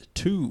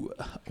2,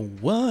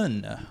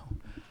 1.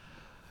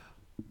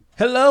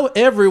 Hello,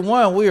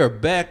 everyone. We are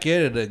back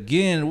at it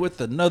again with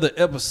another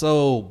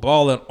episode,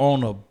 Ballin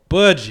on a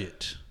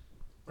Budget.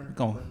 We're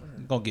gonna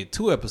get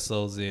 2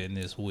 episodes in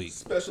this week.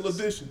 Special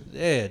edition.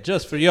 Yeah,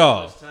 just for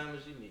y'all. As much time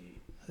as you need.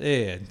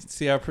 Yeah,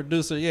 see our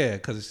producer. Yeah,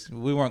 because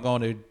we weren't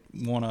going to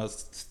want to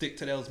stick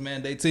to those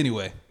mandates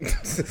anyway.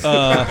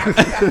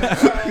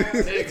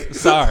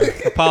 Sorry,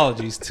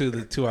 apologies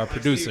to our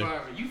producer.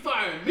 You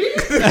firing me?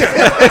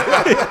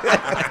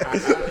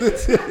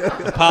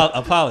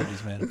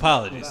 Apologies, man.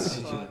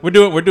 Apologies. We're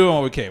doing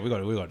what we can. We're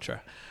gonna try.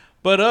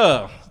 But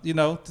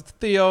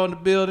Theo in the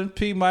building,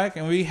 P Mike,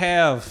 and we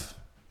have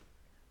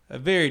a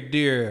very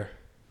dear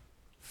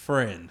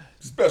friend.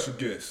 Special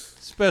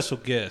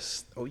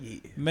guest. Oh yeah.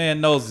 Man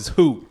knows his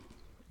hoop.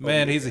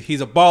 Man, he's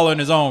a baller in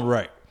his own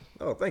right.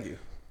 Oh, thank you.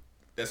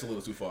 That's a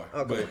little too far.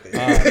 I'll go But with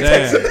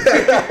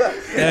that.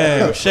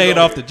 Damn, shade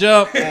off the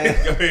jump. go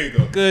ahead,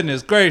 go.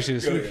 Goodness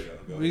gracious. Go ahead.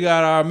 We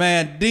got our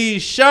man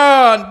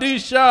DeSean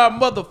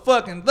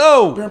motherfucking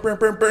though.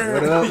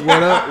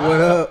 What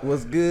up?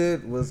 What's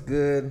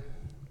good?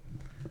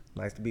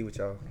 Nice to be with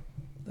y'all.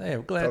 Hey,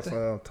 we're glad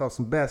to Talk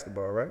some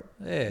basketball, right?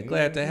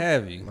 glad to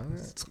have you.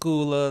 It's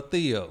cool,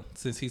 Theo,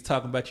 since he's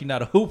talking about you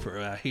not a hooper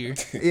out here.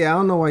 Yeah, I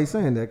don't know why he's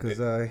saying that because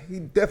he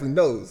definitely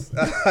knows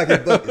I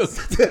get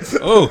buckets.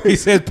 Oh, he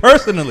said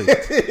personally.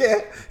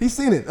 Yeah, he's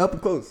seen it up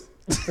and close.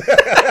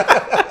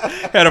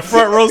 Had a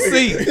front row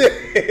seat.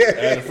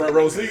 Had the front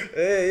row seat.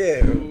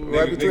 Yeah,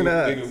 right between the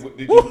eyes.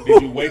 Did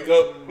you wake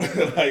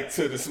up like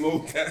to the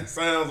smooth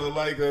sounds of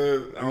like I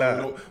don't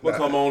know what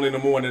come on in the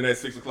morning at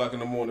 6 o'clock in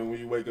the morning when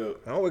you wake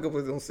up? I don't wake up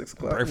on 6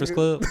 o'clock. Breakfast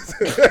Club.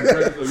 You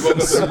woke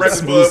up to the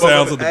breakfast Smooth club.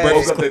 sounds of the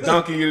breakfast Woke up the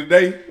donkey of the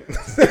day.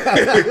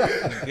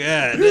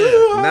 God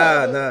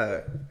damn.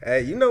 Nah.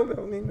 Hey, you know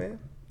about me, man.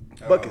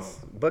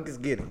 Buckets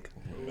getting.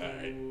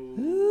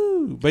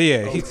 Ooh, but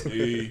yeah,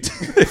 Okay.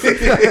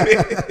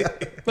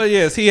 but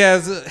yes, he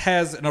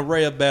has an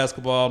array of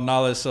basketball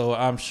knowledge, so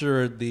I'm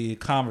sure the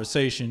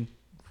conversation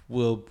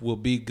will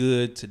be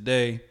good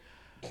today.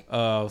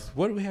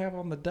 What do we have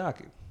on the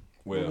docket?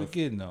 What are we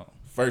getting on?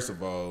 First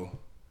of all,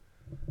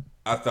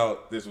 I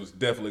thought this was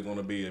definitely going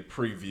to be a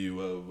preview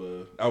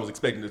of. I was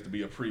expecting this to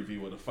be a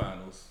preview of the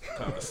finals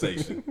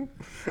conversation.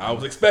 I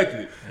was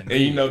expecting it, and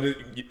you know,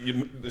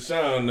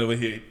 DeSean over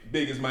here,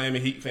 biggest Miami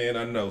Heat fan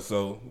I know,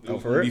 so it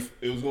was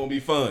going to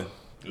be fun.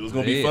 It was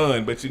going to be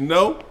fun, but you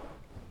know,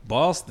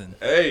 Boston,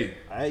 hey,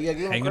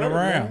 hanging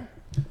around.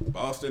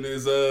 Boston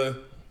is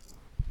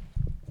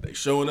they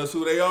showing us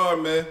who they are,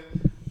 man.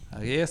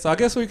 Yeah, so I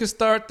guess we could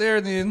start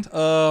there then.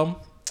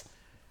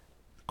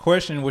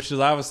 Question, which is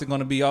obviously going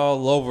to be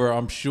all over,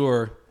 I'm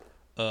sure,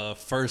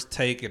 First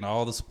Take and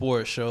all the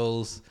sports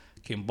shows.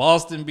 Can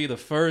Boston be the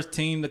first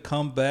team to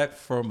come back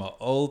from a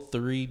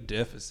 0-3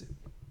 deficit?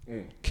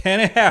 Can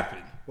it happen?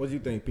 What do you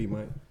think, P.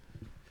 Mike?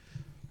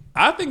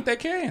 I think they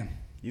can.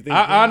 You think?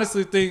 I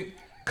honestly think,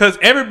 because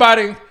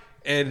everybody,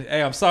 and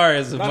hey, I'm sorry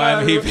as a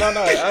Miami Heat. You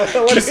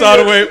saw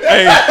the way.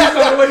 Hey,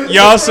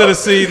 y'all should have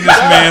seen this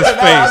man's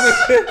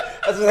face.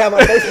 That's just how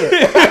my face went.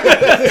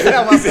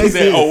 He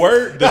said, "Oh,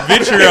 word." The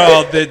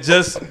vitriol that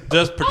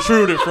just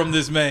protruded from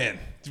this man.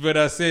 But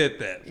I said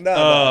that.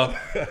 No.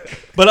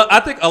 But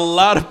I think a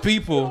lot of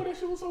people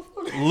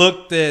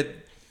looked at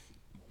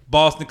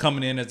Boston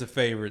coming in as the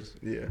favorites.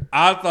 Yeah.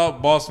 I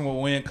thought Boston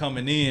would win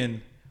coming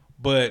in,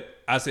 but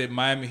I said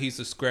Miami Heat's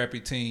a scrappy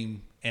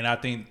team, and I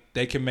think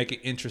they can make it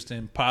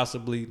interesting.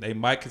 Possibly they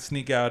might could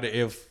sneak out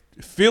if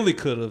Philly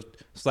could have.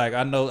 It's like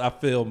I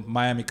feel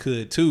Miami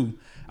could too.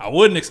 I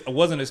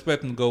wasn't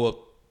expecting to go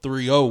up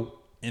 3-0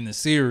 in the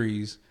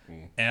series,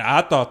 and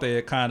I thought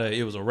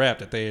it was a wrap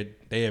that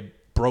they had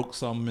broke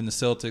something in the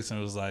Celtics, and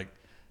it was like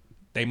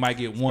they might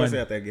get one.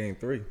 Especially after that game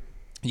 3.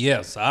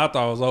 Yes, I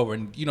thought it was over,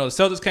 and the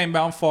Celtics came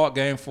out and fought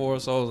game 4,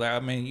 so I was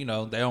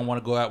like, they don't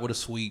want to go out with a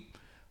sweep,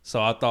 so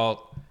I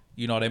thought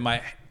they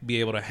might be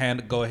able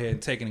to go ahead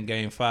and take it in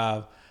game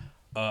 5.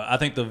 I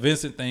think the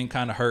Vincent thing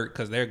kind of hurt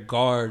because their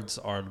guards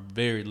are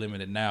very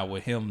limited now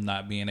with him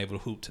not being able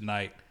to hoop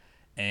tonight.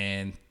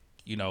 And,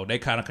 they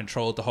kind of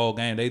controlled the whole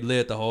game. They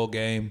led the whole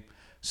game.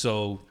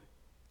 So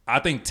I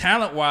think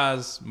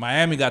talent-wise,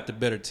 Miami got the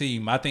better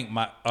team. Not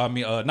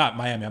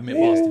Miami. I meant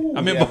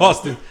Boston.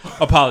 Boston.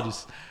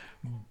 Apologies.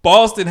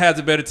 Boston has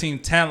a better team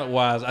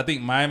talent-wise. I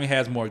think Miami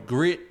has more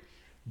grit,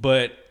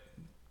 but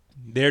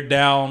they're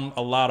down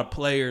a lot of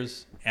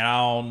players. And I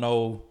don't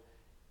know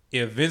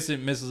if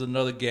Vincent misses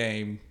another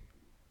game.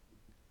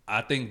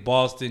 I think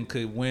Boston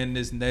could win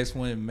this next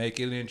one and make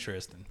it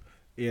interesting.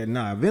 Yeah,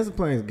 Vincent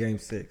playing game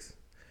 6.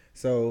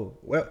 So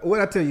what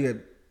I tell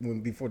you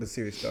before the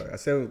series started, I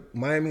said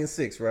Miami in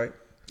 6, right?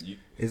 Yeah.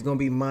 It's gonna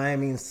be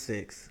Miami in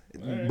 6.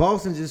 Right.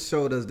 Boston just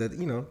showed us that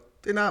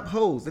they're not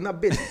hoes, they're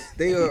not bitches.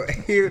 They are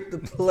here to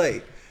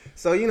play.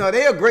 So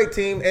they're a great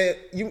team, and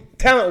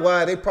talent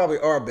wise, they probably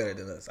are better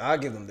than us. I'll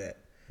give them that.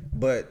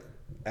 But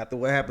after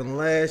what happened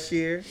last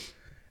year,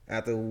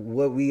 after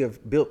what we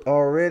have built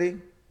already,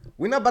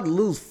 we're not about to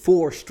lose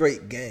 4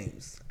 straight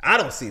games. I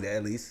don't see that,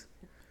 at least.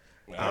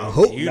 I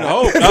hope You not. know,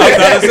 I was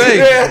about to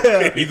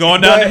say you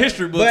going down the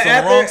history books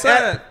on the wrong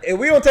side. If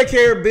we don't take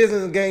care of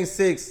business in Game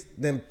 6,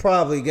 then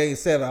probably Game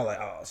 7. I'm like,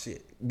 oh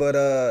shit. But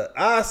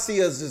I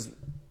see us just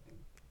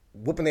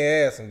whooping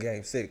their ass in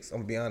Game 6. I'm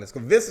gonna be honest,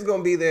 because Vince is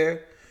gonna be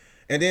there,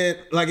 and then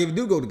like if you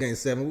do go to Game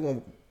 7, we're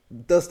gonna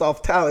dust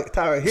off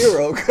Tyler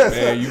Hero.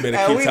 Man, you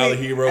better keep Tyler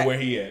Hero where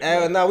he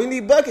at. No, we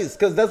need buckets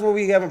because that's what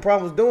we having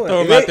problems doing.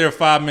 Throw him out there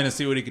 5 minutes,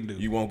 see what he can do.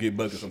 You won't get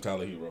buckets from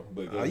Tyler Hero.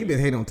 But You've been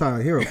hating on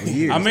Tyler Hero for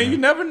years. I mean, you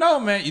never know,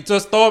 man. You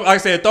just throw him, like I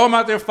said, throw him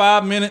out there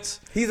 5 minutes.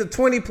 He's a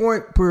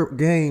 20-point per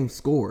game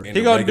scorer. In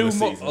He the gonna do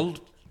regular more.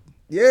 season.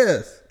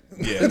 Yes.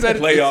 Yeah, in the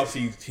playoffs,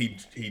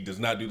 he does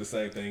not do the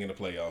same thing in the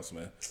playoffs,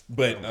 man.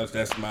 But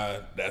that's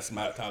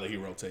my Tyler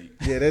Hero take.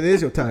 Yeah, that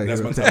is your Tyler That's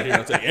Hero my Tyler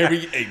Hero take.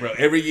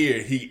 Every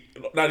year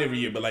not every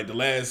year, but like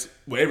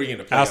every year in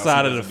the playoffs.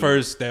 Outside of that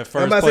first I'm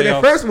about to say playoff.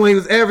 that first one he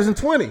was averaging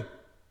 20.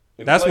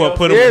 That's what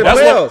put him. Yeah, the That's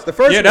playoffs, what. the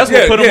first Yeah, that's one.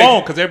 what put him Yeah,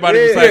 on because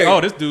everybody was yeah. like,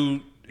 "Oh, this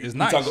dude is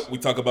nice." We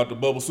talk about the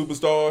bubble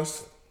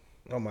superstars.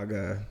 Oh my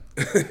God.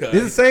 These are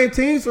the same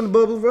teams from the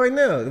bubbles right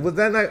now. Was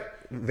that not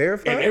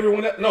verified? And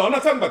everyone no, I'm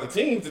not talking about the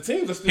teams. The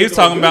teams are still. He's doing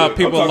talking good. about I'm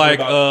people talking like,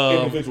 about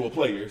individual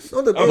players.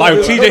 No, the- Like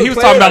no, TJ, he was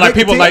the talking about player, like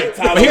people like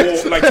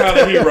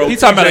Tyler Hero. He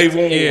talking about TJ like,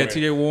 Warren. yeah,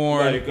 TJ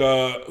Warren.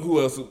 Like who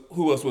else?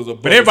 Who else was a?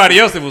 But everybody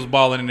else that was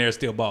balling in there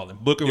still balling.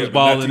 Booker was but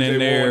not balling TJ in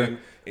there. Warren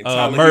and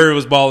Tyler Murray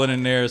was balling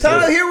in there. So.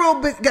 Tyler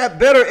Hero got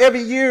better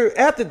every year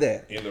after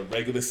that. in the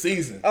regular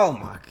season. Oh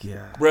my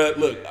God. Bruh,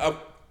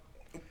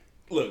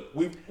 look,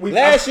 we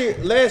Last year,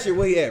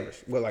 what he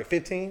averaged? What, like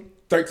 15?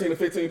 13 to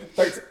 15.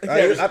 13,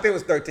 I think it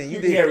was 13.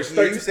 he averaged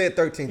 13. You said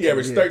 13. He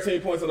averaged yeah.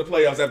 13 points in the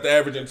playoffs after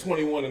averaging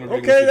 21 in the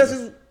regular Okay, that's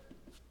season.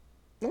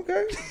 just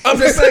okay. I'm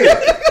just saying.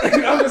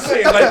 I'm just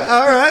saying. Like,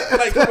 All right.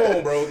 like, come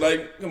on, bro.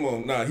 Like, come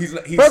on. Nah, he's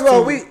First of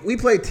all, too- we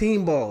play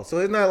team ball, so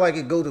it's not like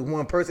it go to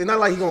one person. It's not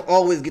like he's gonna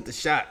always get the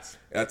shots.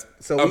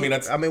 So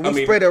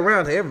we spread it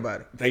around to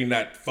everybody. They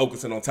not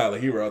focusing on Tyler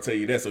Hero. I'll tell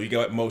you that. So he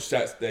got more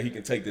shots that he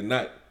can take than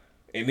not.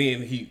 And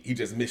then he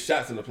just missed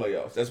shots in the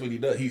playoffs. That's what he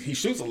does. He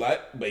shoots a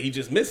lot, but he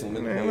just misses them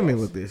in the playoffs. Let me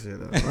look this shit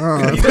up.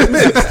 He just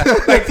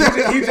missed. Like,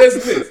 he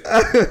just missed.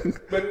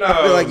 But no,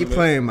 I feel like you're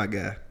playing my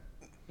guy.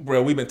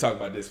 Bro, we've been talking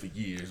about this for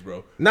years,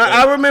 bro. Now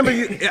I remember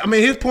you. I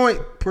mean, his point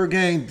per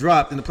game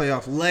dropped in the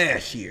playoffs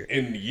last year.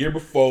 And the year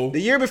before,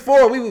 The year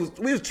before, we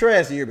was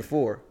trash. The year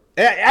before,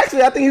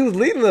 actually, I think he was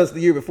leading us the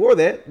year before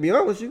that. To be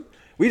honest with you,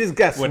 we just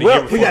got What, the year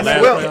swept. We before got last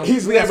swept. playoffs?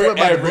 he's We got never swept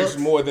by the averaged Bucks.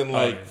 more than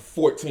like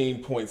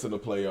 14 points in the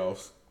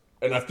playoffs.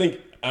 And I think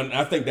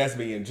that's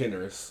being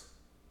generous.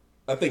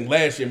 I think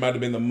last year might have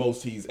been the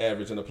most he's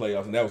averaged in the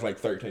playoffs, and that was like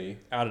 13.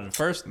 Out of the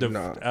first,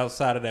 No.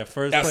 outside of that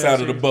first, Outside playoff of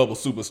the series? bubble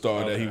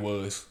superstar that he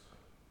was.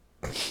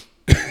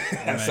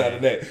 Outside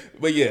of that.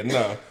 But yeah,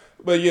 nah.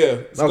 But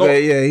yeah.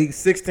 Okay, yeah, he's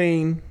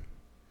 16,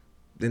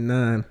 then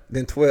 9,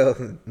 then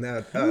 12.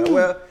 Now,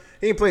 well,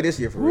 he didn't play this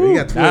year for real. He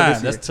got 12 Nah,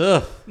 this year. that's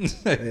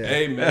tough.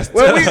 Hey, man.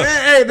 Well,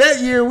 that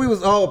year we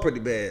was all pretty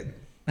bad.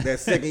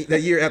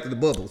 That year after the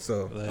bubble.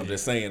 So I'm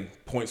just saying,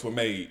 points were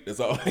made. That's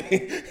all.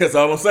 That's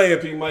all I'm saying,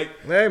 P. Mike.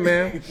 hey,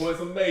 man. Points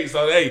were made.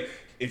 So hey,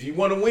 if you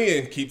want to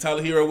win, keep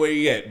Tyler Hero where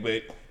he at.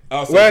 But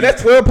also, Well,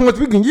 that's 12 points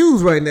we can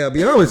use right now.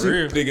 Be honest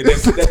with you.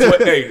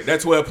 nigga,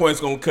 that 12 points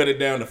gonna cut it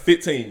down to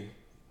 15.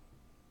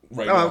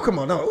 Right Oh, now. come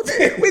on, no. We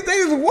think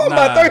it was won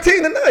Nah. by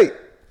 13 tonight.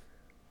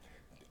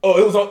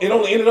 Oh, it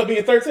only ended up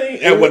being 13.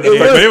 It was- But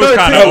it was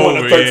kind of 13.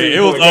 over. Yeah, it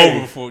was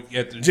over for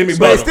Jimmy But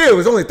Butler. still, it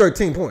was only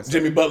 13 points.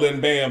 Jimmy Butler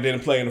and Bam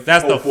didn't play in the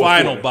That's whole the fourth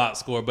final quarter. box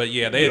score, but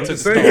yeah, they took the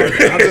saying.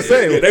 start. I'm just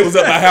saying. Yeah, they was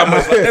up by how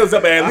much? They was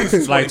up by at least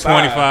 25. Like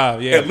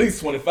 25, yeah. At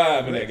least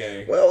 25 in that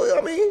game. Well,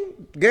 I mean,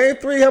 game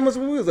 3, how much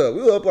we was up?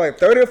 We were up like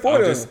 30 or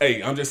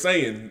 40. I'm just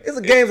saying. It's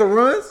a games of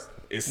runs.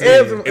 It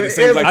Ebbs seems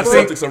and like the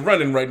flows. Celtics are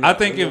running right now. I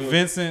think if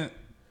Vincent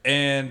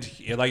and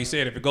like you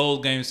said, if it goes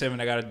game 7,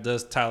 they gotta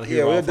dust Tyler Yeah,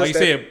 Hero we'll off. Like you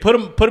dust said,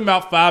 put him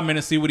out 5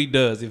 minutes, see what he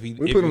does. If he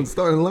We if put he, him in the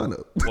starting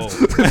lineup.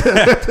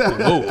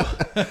 Whoa.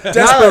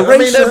 I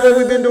mean, that's what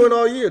we've been doing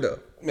all year, though.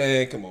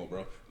 Man, come on,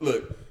 bro.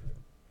 Look.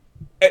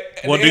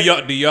 Well,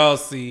 do y'all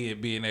see it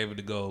being able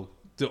to go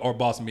to, or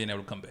Boston being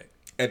able to come back?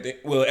 At the end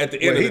Well, of he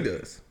the,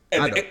 does.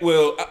 At I the, don't.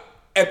 well,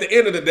 at the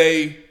end of the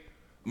day,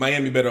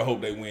 Miami better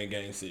hope they win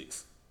Game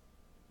 6.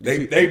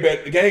 They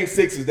bet Game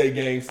 6 is their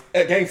game.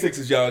 Game 6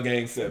 is y'all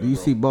Game 7. Do you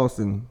bro. see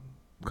Boston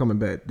coming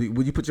back?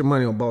 Would you put your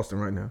money on Boston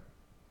right now?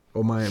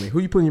 Or Miami? Who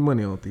you putting your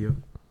money on, Theo?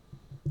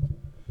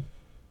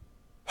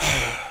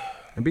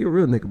 And be a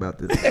real nigga about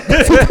this.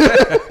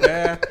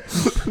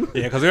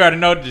 Yeah, because we already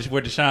know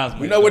where DeSean's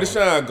We know where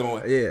DeSean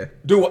going. Yeah.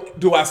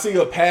 Do I see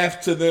a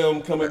path to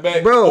them coming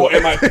back, Bro. or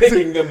am I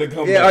picking them to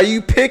come Yeah, back? are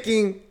you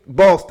picking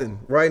Boston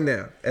right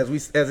now as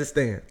it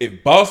stands?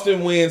 If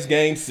Boston wins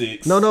Game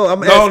 6, No,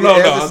 I'm asking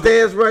as it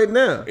stands right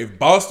now. If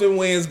Boston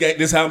wins this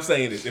is how I'm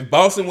saying this. If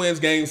Boston wins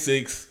Game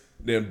 6,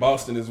 then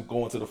Boston is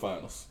going to the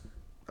finals.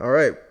 All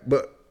right,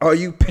 but are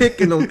you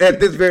picking them at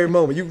this very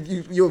moment?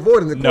 You're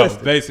avoiding the No,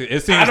 question. basically,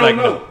 it seems I don't like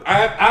know. no.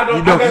 I don't.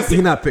 You I don't- gotta see,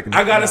 you're not picking I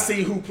them. gotta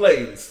see who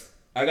plays.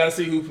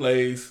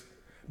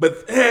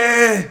 But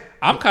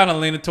I'm kind of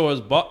leaning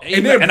towards Boston.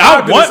 and then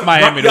I Brogdon want is-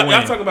 Miami to y'all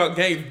win. talking about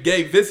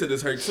Gabe Vincent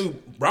is hurt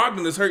too.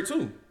 Brogdon is hurt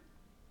too.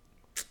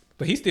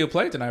 But he still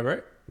played tonight,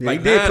 right? Yeah, Like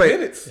he did 9 play.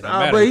 minutes.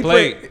 matter. But He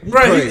played.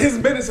 Right, played.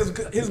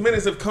 his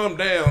minutes have come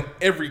down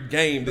every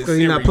game this Because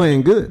he's not series.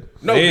 playing good.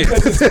 No, Yeah.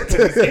 because he's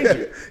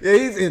injured. Yeah,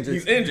 he's injured.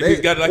 He's injured. He's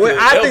got like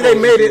I think they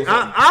elbow made issue it. or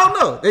something. I don't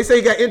know. They say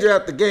he got injured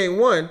after game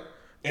 1.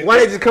 And- Why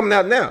they just coming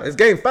out now? It's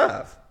game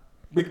 5.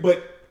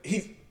 But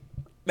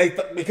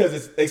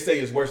because they say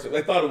it's worse.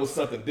 They thought it was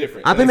something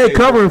different. I think they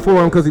covering for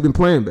him because he's been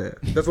playing bad.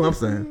 That's what I'm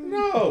saying.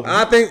 No,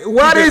 I think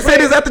why they say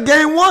this after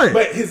game 1.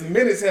 But his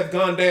minutes have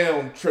gone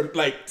down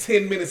like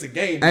 10 minutes a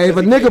game. Hey, if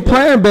a because he nigga can't play.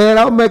 playing bad,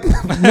 I'll make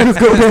minutes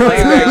go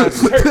down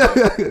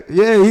too.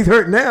 Yeah, he's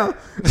hurt now.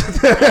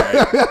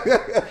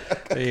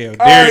 Yeah,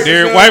 right,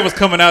 Derek so- White was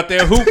coming out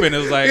there hooping. It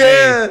was like,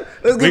 Yeah, hey,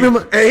 let's give him.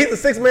 Hey,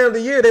 he's the 6th man of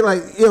the year. They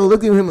like, yo,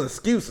 let's give him an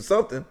excuse or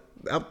something.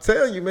 I'm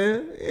telling you,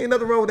 man, ain't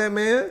nothing wrong with that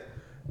man.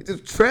 He's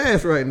just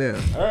trash right now.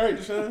 All right,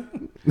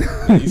 DeSean.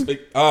 You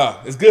speak.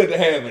 It's good to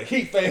have a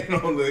Heat fan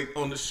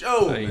on the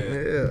show, man.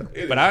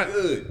 Yeah. It but is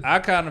good. I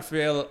kind of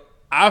feel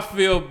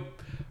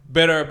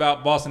better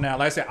about Boston now.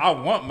 Like I said, I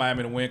want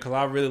Miami to win because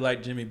I really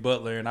like Jimmy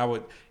Butler, and I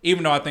would,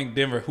 even though I think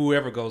Denver,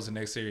 whoever goes the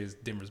next series,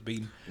 Denver's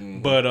beating.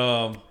 Mm-hmm. But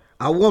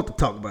I want to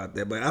talk about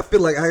that, but I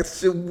feel like I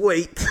should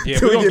wait Yeah,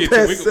 till we we gonna get get to-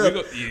 past we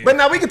go- stuff. yeah. But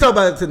now we can talk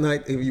about it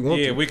tonight if you want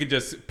yeah, to. we could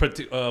just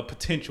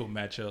potential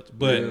matchups.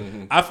 But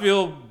I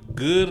feel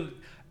good.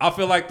 I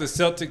feel like the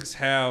Celtics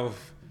have,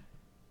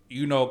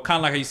 kind of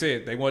like how you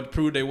said, they want to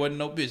prove they wasn't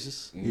no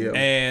bitches. Yeah,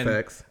 and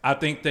facts. I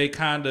think they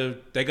got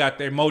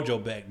their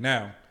mojo back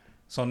now.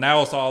 So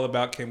now it's all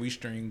about, can we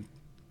string?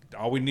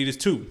 All we need is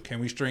 2. Can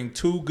we string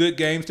 2 good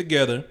games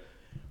together?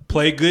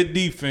 Play good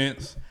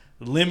defense.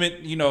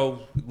 Limit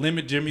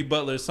Jimmy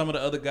Butler. Some of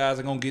the other guys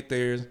are gonna get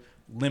theirs.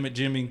 Limit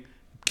Jimmy.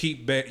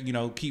 Keep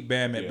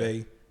Bam at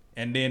bay,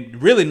 and then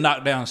really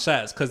knock down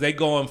shots because they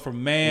going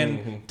from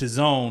man to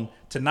zone.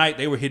 Tonight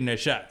they were hitting their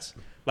shots.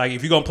 Like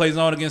if you're gonna play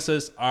zone against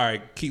us, all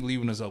right, keep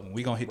leaving us open.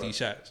 We gonna hit these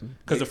shots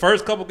because the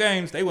first couple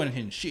games they wasn't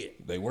hitting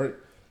shit. They weren't.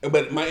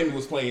 But Miami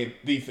was playing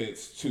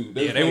defense too.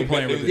 Yeah, they were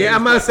playing really good. Yeah, I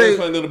might They say- was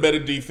playing a little better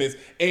defense.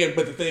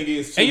 But the thing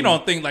is, too, And you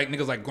don't think like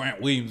niggas like Grant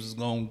Williams is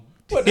gonna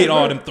But hit that's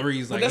all what- them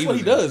threes? but Like that's what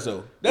he was- does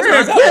though. That's Yeah, what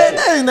he's out there for.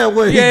 that ain't not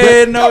what he Yeah,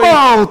 does. no, Come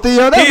on,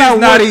 Theo. That's He's not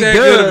not what he that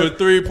does. good of a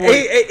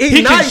 3-point.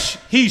 He's nice.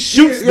 He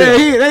shoots Yeah,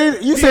 them.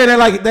 you saying that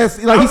like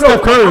that's like he's No,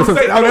 Steph Curry. I'm So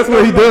saying- that's no,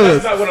 what he no,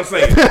 does. That's not what I'm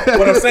saying.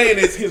 What I'm saying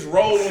is his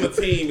role on the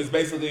team is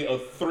basically a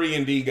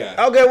 3-and-D guy.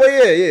 Okay, well,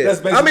 yeah.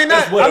 That's basically- I mean,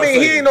 that's what I'm he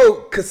saying. ain't no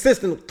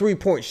consistent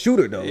 3-point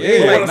shooter though. Yeah, He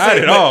ain't But like- what I'm not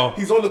saying, at but all.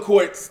 He's on the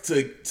court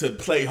to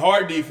play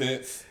hard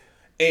defense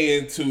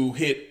and to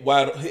hit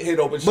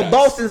open shots. But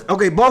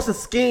Boston's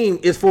scheme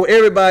is for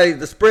everybody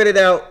to spread it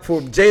out for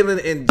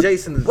Jalen and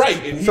Jason. Right,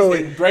 and he's- so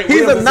and Grant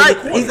he's Williams a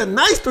is in the corner.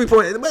 nice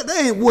 3-point, but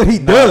that ain't what he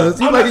does.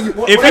 He I'm like, not- If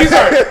what- he's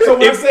sorry. So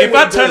what I'm saying if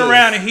I what he turn does-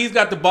 around and he's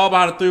got the ball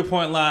behind the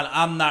 3-point line,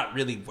 I'm not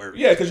really worried.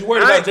 Yeah, because you're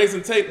worried about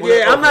Jason Tatum.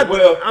 Yeah, I'm not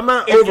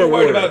If over you're worried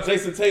worried. about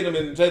Jason Tatum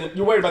and Jalen,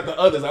 you're worried about the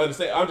others. I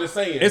understand. I'm just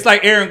saying. It's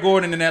like Aaron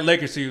Gordon in that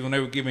Lakers series when they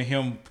were giving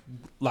him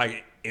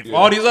like if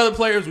all these other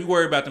players we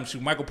worry about them shoot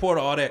Michael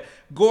Porter all that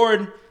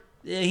Gordon,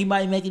 yeah, he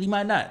might make it, he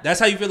might not. That's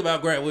how you feel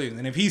about Grant Williams.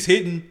 And if he's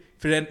hitting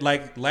for that,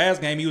 like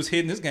last game he was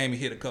hitting, this game he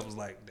hit a couple.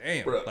 Like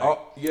damn, Bruh, like,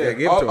 give it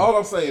to him. all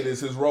I'm saying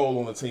is his role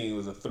on the team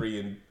is a 3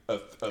 and a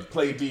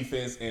play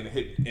defense and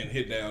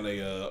hit down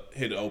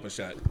hit an open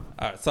shot.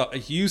 all right. So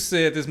you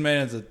said this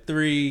man's a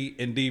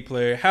 3-and-D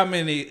player. How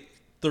many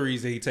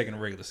threes did he take in the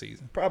regular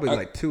season? probably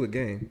like 2 a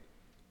game.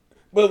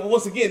 But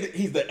once again,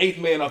 he's the 8th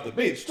man off the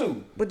bench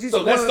too. But you-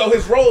 so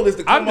his role is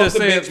to I'm come off just the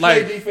saying, bench,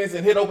 like- play defense,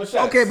 and hit open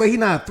shots. Okay, but he's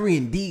not a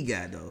 3-and-D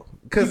guy though.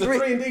 he's a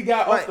 3-and-D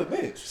guy off the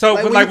bench. So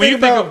Like, like, when you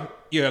think about- of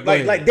go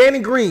ahead. like Danny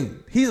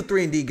Green, he's a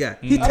 3-and-D guy.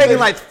 He's taking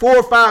like 4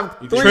 or 5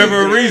 threes.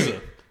 Trevor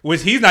Ariza,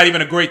 which he's not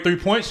even a great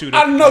 3-point shooter.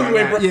 I know you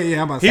ain't.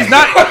 Yeah, I'm about to He's say.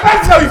 not.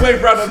 I know you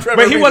ain't brought no Trevor.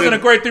 But he Ariza. wasn't a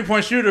great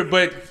 3-point shooter.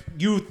 But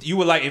you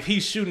were like, if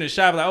he's shooting a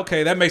shot, like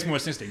okay, that makes more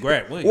sense than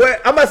Grant Williams. Well,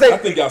 I'm about to say, I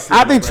think y'all see I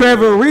that, think right?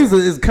 Trevor Ariza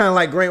is kind of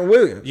like Grant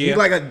Williams. Yeah. He's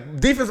like a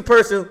defensive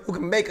person who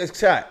can make a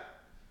shot.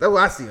 That's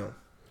what I see him.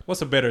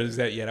 What's a better is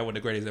that? Yeah, that wasn't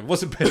the greatest.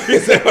 What's a better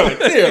is that?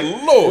 Dear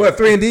Lord. What,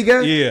 3-and-D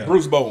guy? Yeah,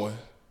 Bruce Bowen.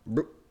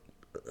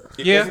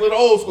 Yeah. It's a little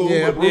old school,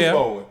 Yeah. but Bruce Yeah.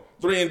 Bowen.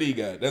 3-and-D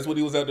guy. That's what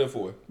he was out there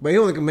for. But he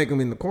only can make them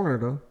in the corner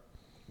though.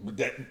 But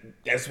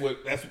that's what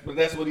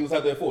he was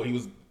out there for. He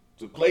was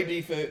to play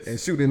defense And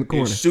shoot in the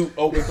corner. and shoot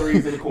open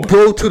threes in the corner.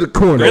 Go to the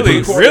corner.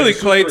 really, court really, and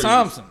shoot Klay threes.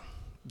 Thompson,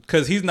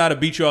 because he's not a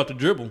beat you off the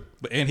dribble,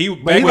 but and he.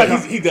 he's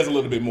like- He does a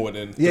little bit more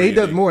than Yeah, he 3-and-D.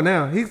 does more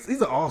now. He's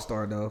an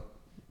all-star though.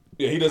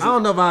 Yeah, he does. I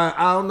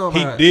don't know if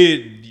he I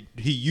did.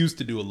 He used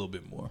to do a little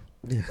bit more.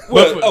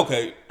 Well,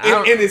 okay.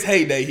 In his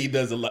heyday, he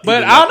does a lot. But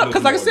he does I don't a know, little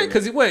because like I more said,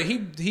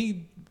 than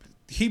because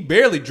he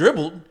barely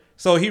dribbled,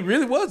 so he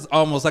really was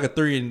almost like a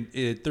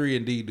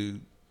 3-and-D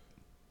dude.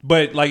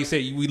 But like you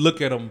said, we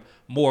look at him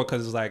more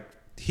because it's like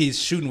his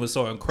shooting was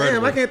so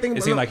incredible. Damn, I can't think.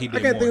 It seemed like he did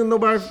I can't more. think of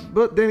nobody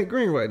but Danny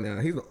Green right now.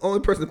 He's the only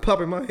person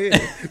popping in my head.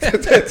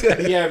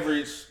 he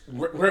averaged.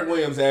 Grant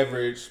Williams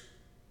averaged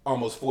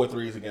almost 4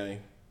 threes a game.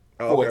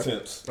 Oh, 4 okay.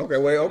 attempts. Okay,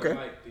 wait, okay.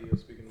 Mike, Theo,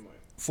 speaking of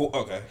Mike.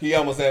 Okay. He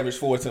almost averaged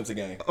 4 attempts a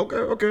game. Okay,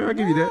 I'll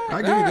give you that.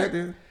 I'll give you that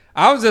then.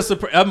 I was just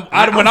surprised. I'm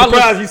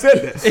surprised you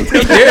said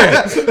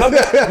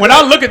that. Yeah. When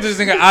I look at this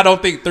nigga, I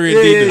don't think 3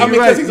 and D. Yeah, do. I mean,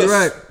 you're because right, he's you're a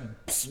right.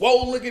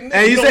 swole looking nigga.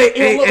 And you He say,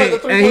 don't look like a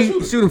and three-point he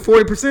shooter.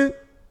 shooting 40%?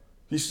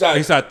 He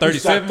shot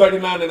 37?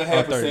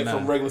 39.5% 39.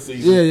 from regular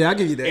season. Yeah, I'll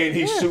give you that. And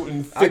he's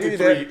shooting I'll give you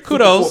that. 53.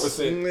 Kudos.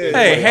 54% in Hey,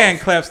 playoffs. hand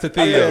claps to I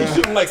Theo. think he's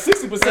shooting like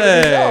 60% of his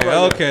Hey, job right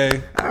now.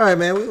 okay. All right,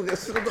 man.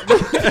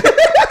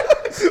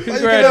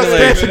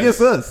 Congratulations. Stats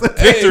against us.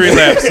 Victory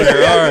lap,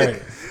 sir. All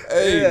right.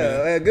 Hey,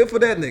 man. Yeah, good for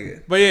that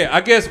nigga. But yeah,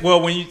 I guess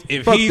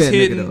if Fuck he's that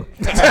hitting,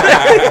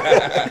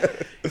 nigga,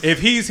 though. if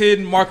he's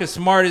hitting, Marcus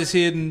Smart is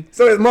hitting.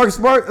 So is Marcus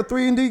Smart a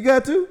 3 and D guy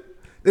too?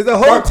 Is the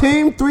whole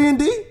team 3 and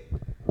D?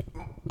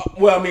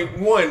 Well, I mean,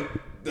 one,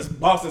 the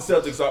Boston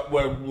Celtics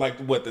were like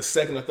the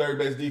second or third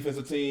best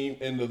defensive team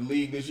in the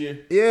league this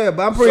year. Yeah,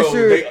 but I'm pretty So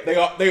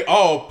sure. they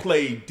all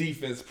play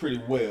defense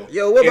pretty well.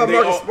 Yo, what about And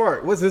they Marcus all-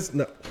 Smart? What's his?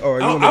 No,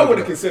 I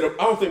wouldn't consider.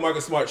 I don't think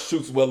Marcus Smart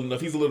shoots well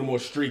enough. He's a little more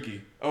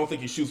streaky. I don't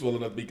think he shoots well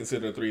enough to be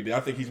considered a 3D. I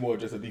think he's more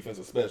just a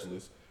defensive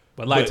specialist.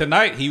 But like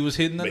tonight, he was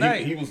hitting the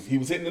night. He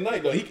was hitting the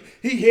night though.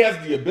 He has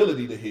the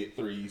ability to hit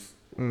threes.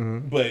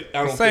 But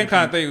I don't Same think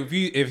kind of thing.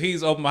 If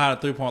he's open behind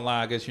a 3-point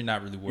line, I guess you're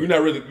not really worried.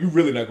 you're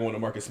really not going to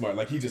Marcus Smart.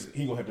 Like he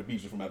gonna have to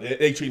beat you from out there.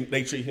 They treat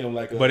him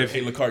like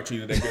Caitlin Clark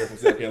treated that girl from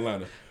South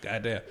Carolina.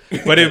 Goddamn.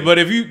 But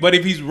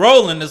if he's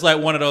rolling, it's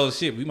like one of those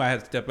shit. We might have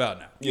to step out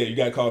now. Yeah, you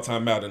gotta call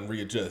timeout and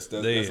readjust.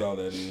 That's all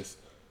that is.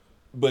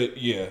 But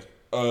yeah,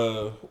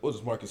 what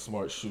does Marcus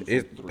Smart shoot?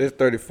 It's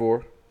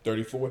 34.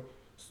 34.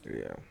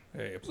 Yeah.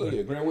 Hey, So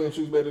yeah, Grant Williams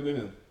shoots better than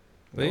him.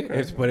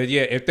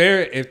 if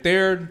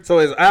they're So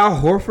is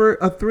Al Horford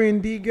a 3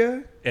 and D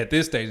guy? at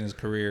this stage in his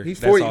career, He's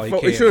that's 40. all he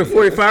He's can. shooting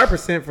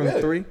 45% from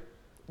 3.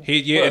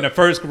 In the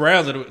first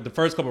rounds, the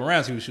first couple of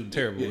rounds, he was shooting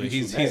terrible. Yeah, but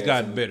he's he's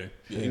gotten better.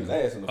 Yeah, he was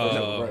ass in the first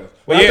couple rounds.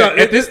 But yeah,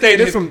 at this stage,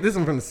 this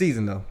one from the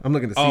season though. I'm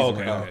looking at the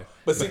season. okay.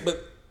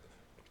 But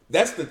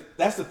that's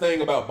the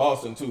thing about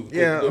Boston too.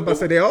 Yeah, I'm about to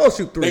say they all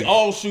shoot 3. They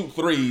all shoot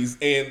threes,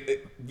 and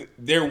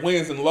their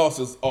wins and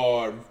losses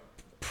are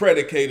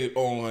predicated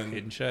on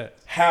hitting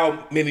shots.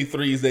 how many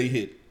threes they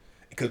hit.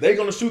 Because they're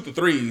gonna shoot the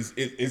threes.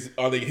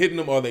 Are they hitting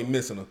them or are they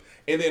missing them?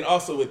 And then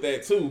also with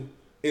that too,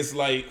 it's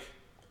like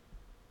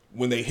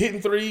when they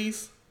hitting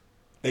threes,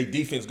 they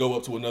defense go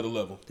up to another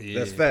level. Yeah.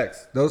 That's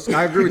facts.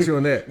 I agree with you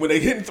on that. When they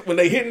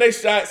hitting their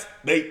shots,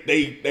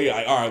 they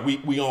like, all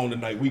right, we own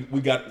tonight. We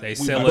got They we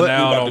selling about to- we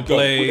out about on to go.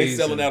 They plays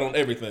selling and- out on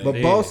everything.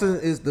 But Boston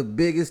is the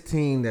biggest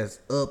team that's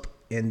up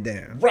and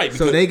down. Right, So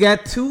because- they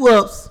got 2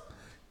 ups,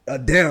 a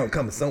down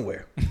coming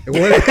somewhere.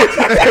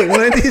 And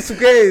one of these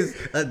games,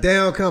 a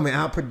down coming.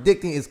 I'm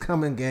predicting it's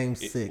coming game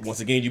 6. Once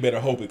again, you better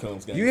hope it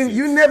comes game You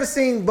 6. never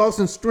seen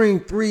Boston string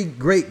 3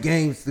 great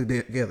games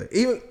together.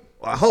 Even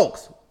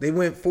Hawks, they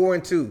went 4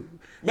 and 2.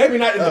 Maybe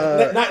not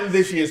in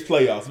this year's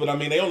playoffs, but I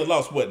mean they only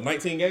lost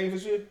 19 games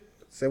this year.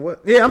 Say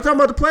what? Yeah, I'm talking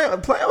about the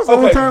playoffs. The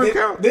only time to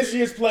count. This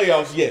year's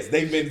playoffs, yes,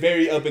 they've been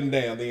very up and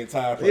down the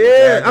entire playoffs.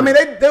 Yeah, I mean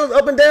they was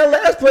up and down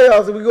last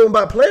playoffs. If we going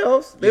by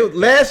playoffs,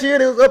 last year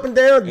they was up and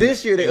down.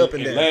 This year they up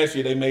and down. Last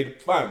year they made the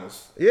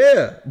finals.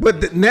 Yeah,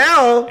 but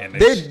now And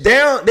they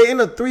down. They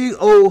in a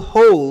 3-0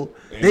 hole.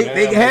 And They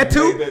now had they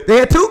two. made that- They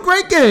had 2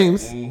 great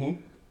games.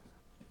 Mm-hmm.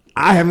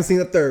 I haven't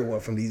seen a third one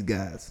from these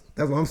guys.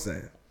 That's what I'm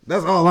saying.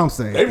 That's all I'm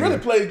saying. They really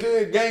played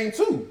good game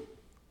 2.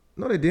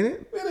 No, they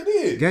didn't. Yeah, they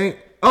did. Game.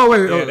 Oh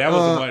wait, Yeah, that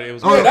was the one. It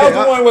was. Yeah, that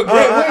was the one with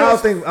Grant I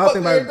Williams. think fucked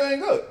about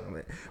everything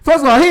up.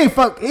 First of all, he ain't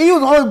fuck. He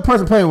was the only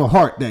person playing with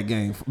heart that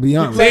game. Be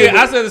honest. See,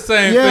 I said the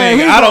same Yeah, thing.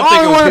 he's I don't the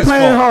think it only was one his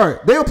playing fault. hard.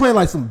 They were playing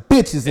like some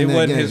bitches It in that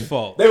wasn't game. his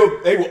fault. They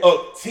were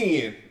up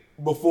 10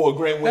 before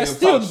Grant Williams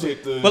still- talked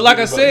shit to. but like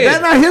I said-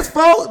 That's not his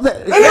fault.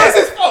 That is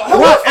his fault. How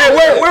was Hey,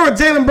 it? where were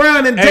Jalen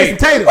Brown and Hey, Jason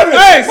Tatum?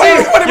 Hey,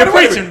 Wait, see, you're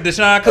wait. preaching,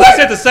 DeSean, because I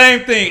said the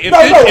same thing. If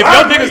No, your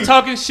I niggas agree.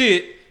 talking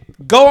shit,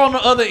 go on the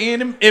other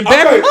end and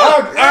back Okay, them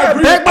up. I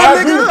agree. back my I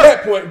nigga agree with up.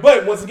 that point.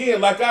 But once again,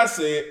 like I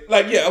said,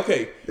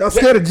 okay. Y'all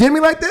scared of Jimmy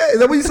like that? Is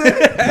that what you said?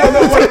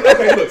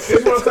 Okay, look,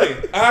 here's what I'm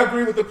saying. I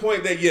agree with the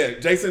point that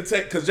Jason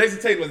Tatum, because Jason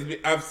Tatum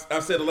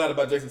I've said a lot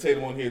about Jason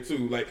Tatum on here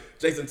too. Like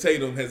Jason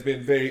Tatum has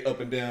been very up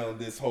and down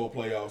this whole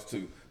playoffs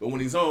too. But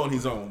when he's on,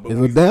 he's on. But There's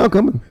when a he's down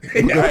coming.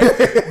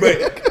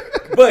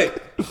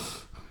 but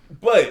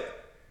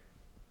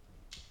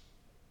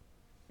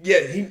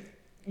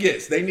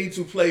yes, they need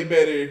to play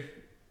better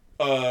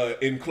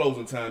in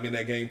closing time in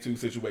that game 2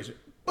 situation.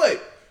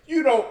 But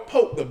you don't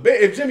poke the bear.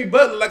 If Jimmy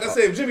Butler, like I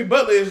said, if Jimmy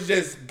Butler is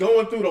just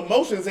going through the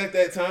motions at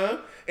that time,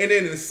 and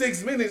then in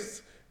 6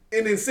 minutes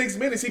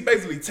he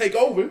basically take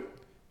over.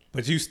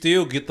 But you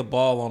still get the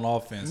ball on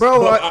offense.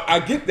 Bro, But I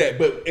get that,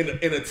 but in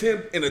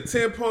a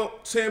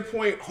 10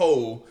 point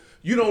hole,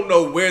 you don't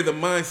know where the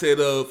mindset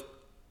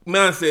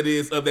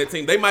is of that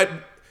team. They might,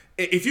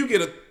 if you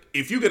get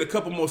a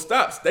couple more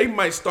stops, they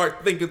might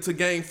start thinking to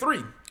game 3.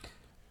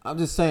 I'm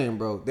just saying,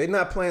 bro. They're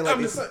not playing like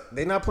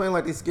they're not playing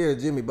like they scared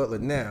of Jimmy Butler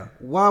now.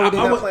 Why would they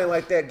not playing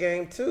like that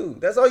game too?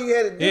 That's all you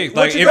had to do. Yeah,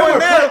 What you doing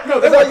now? No,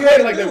 that's all you had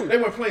to do. They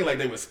weren't playing like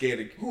they were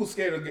scared. Who was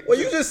scared of? Well,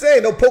 you just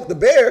saying don't poke the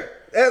bear.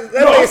 That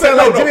No, makes it sound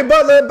like Jimmy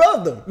Butler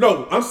above them.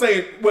 No, I'm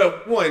saying, well,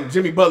 one,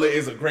 Jimmy Butler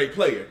is a great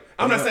player.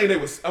 I'm not saying they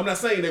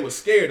were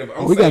scared of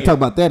him. We gotta talk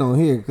about that on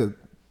here because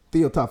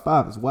Theo top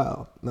 5 is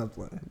wild. Not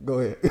playing. Go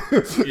ahead.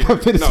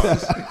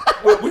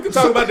 Well, we can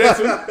talk about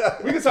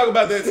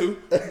that too.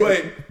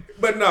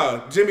 But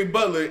no, Jimmy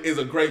Butler is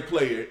a great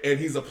player, and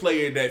he's a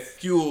player that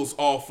fuels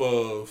off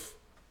of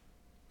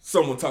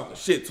someone talking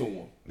shit to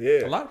him.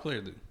 Yeah, a lot of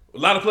players do. A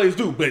lot of players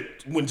do, but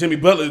when Jimmy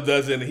Butler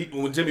does it,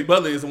 when Jimmy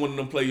Butler is one of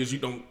them players, you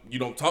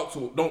don't talk to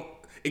him.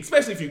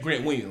 Especially if you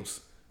Grant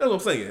Williams. That's what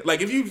I'm saying. Like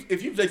if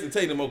you Jason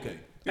Tatum, okay.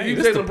 Hey,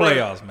 this is the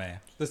playoffs, man.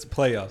 This is the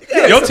playoffs.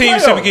 Yeah, your team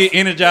should get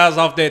energized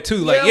off that too.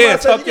 Like,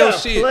 talk your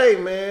shit. Play,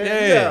 man.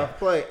 Yeah,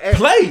 play.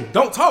 Play.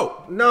 Don't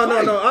talk. No.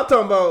 I'm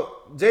talking about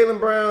Jaylen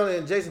Brown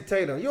and Jason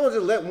Tatum. You don't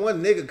just let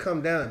one nigga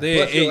come down. And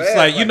bust your ass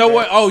like you know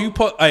what? Oh, you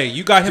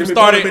got him Jimmy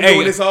started. Been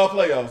doing this all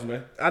playoffs,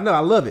 man. I know, I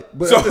love it.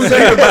 But so I'm just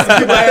saying,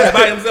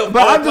 by himself.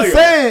 But I'm just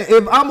saying,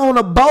 if I'm on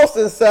the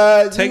Boston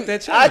side, take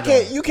that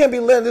challenge. You can't be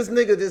letting this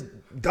nigga just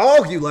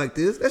dog you like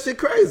this. That shit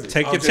crazy.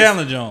 Take your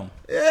challenge on.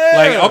 Yeah.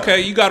 Like, okay,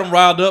 you got him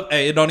riled up.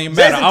 Hey, it don't even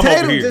matter. Jason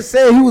Tatum over here. just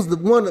said he was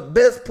one of the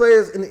best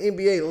players in the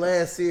NBA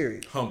last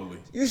series. Humbly.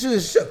 You should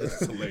have showed it.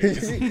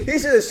 He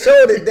should have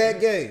showed it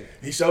that game.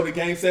 He showed it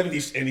game 7, and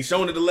he's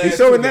showing it the last. He's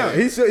showing it now.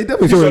 He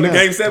definitely showing it now.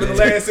 Game 7 the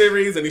last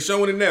series, and he's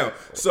showing it now.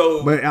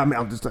 So, but I mean,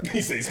 I'm just talking.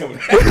 He said he's coming.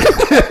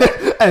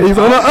 Hey, he's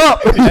on the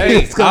up. Hey,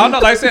 I don't know.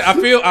 Like I said,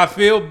 I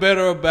feel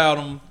better about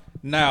him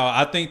now.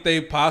 I think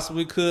they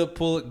possibly could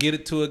get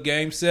it to a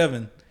game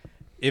 7.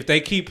 If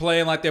they keep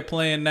playing like they're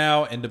playing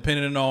now, and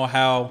depending on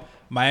how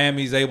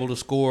Miami's able to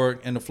score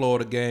in the flow of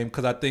the game,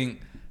 because I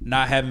think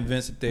not having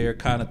Vincent there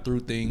kind of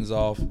threw things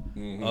off.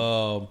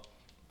 Mm-hmm.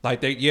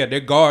 Their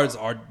guards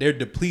they're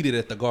depleted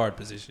at the guard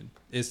position.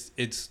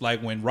 It's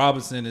like when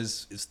Robinson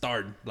is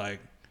starting, like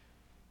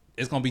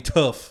it's gonna be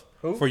tough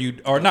for you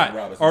or not.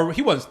 Robinson. Or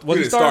he wasn't. Was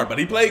he starting? But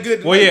he played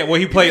good. Well, yeah. Well,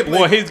 he played.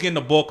 Well, he's getting the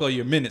bulk of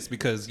your minutes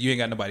because you ain't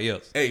got nobody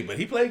else. Hey, but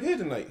he played good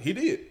tonight. He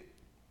did.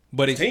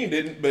 But his team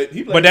didn't. But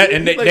he played. But that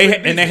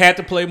they had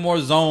to play more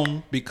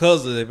zone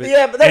because of it.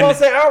 Yeah, but that's what I'm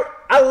saying.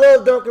 I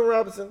love Duncan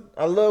Robinson.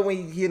 I love when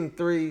he hitting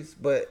threes.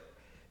 But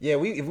yeah,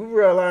 if we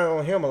rely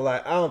on him a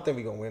lot, I don't think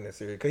we're gonna win this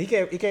series because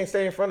he can't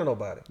stay in front of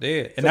nobody.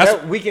 Yeah, and so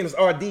that weakens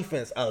our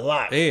defense a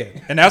lot. Yeah,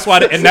 and that's why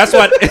a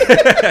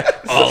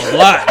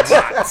lot.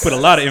 Put a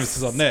lot of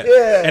emphasis on that.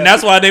 Yeah, and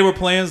that's why they were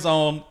playing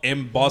zone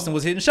and Boston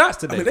was hitting shots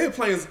today. I mean, they were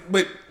playing,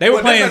 but they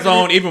were playing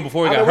zone even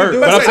before he got hurt.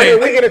 But I'm saying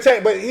we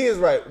entertain. But he is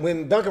right.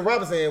 When Duncan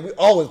Robinson in, we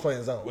always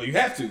playing zone. Well, you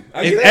have to,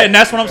 and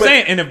that's what I'm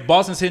saying. And if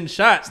Boston's hitting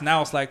shots,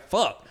 now it's like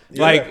fuck.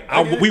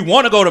 Yeah, we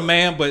want to go to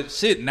man, but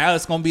shit, now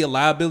it's gonna be a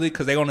liability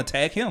because they're gonna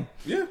attack him.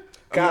 Yeah.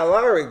 Kyle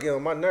Lowry get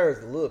on my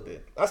nerves a little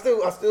bit. I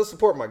still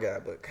support my guy,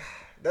 but God,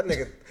 that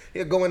nigga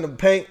he'll go in the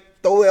paint,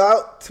 throw it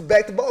out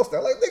back to Boston.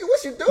 I'm like, nigga,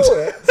 what you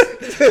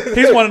doing?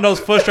 He's one of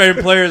those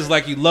frustrating players.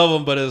 Like you love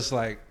him, but it's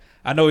like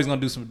I know he's gonna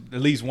do at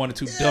least 1 or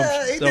 2 dumb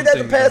things. He did that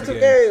the past 2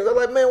 games. I'm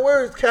like, man,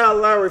 where's Kyle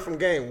Lowry from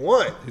game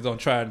 1? He's gonna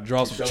try and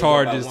draw some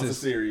charges. This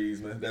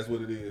series, man. That's what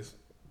it is.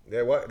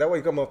 Yeah, that way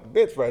he come off the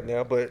bench right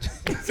now, but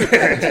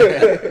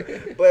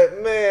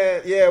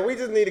man, yeah, we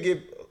just need to get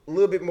a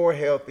little bit more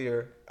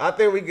healthier. I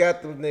think we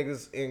got those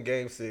niggas in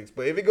game 6,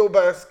 but if it go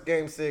by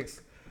game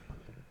 6,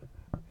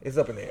 it's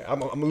up in there.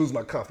 I'm gonna lose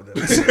my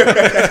confidence.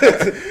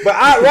 But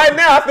right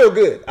now I feel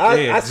good.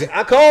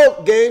 I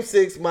called game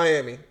 6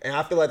 Miami, and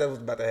I feel like that was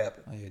about to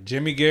happen. Yeah,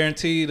 Jimmy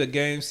guaranteed a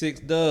game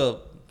 6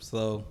 dub,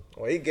 so.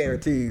 Well, he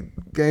guaranteed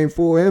game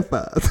 4 and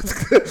 5.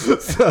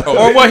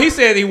 He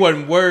said he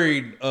wasn't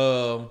worried.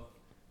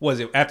 Was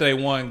it after they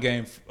won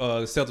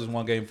Celtics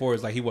won game 4?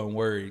 It's like he wasn't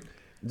worried.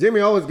 Jimmy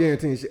always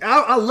guaranteeing shit.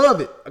 I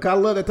love it. I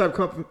love that type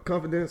of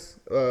confidence.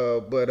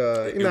 But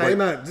it's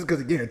not just because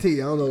it's guaranteed.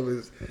 I don't know if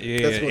it's.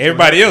 Yeah,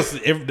 everybody else.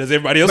 Does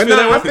everybody else feel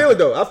that way? I feel it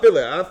though. I feel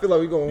like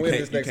we're gonna win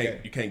this next game.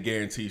 You can't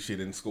guarantee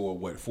shit and score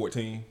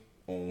 14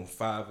 on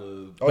 5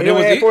 of. Oh, you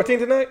only had 14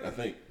 tonight? I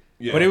think.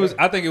 Yeah, but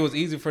I think it was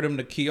easy for them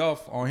to key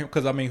off on him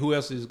because I mean, who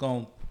else is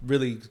going to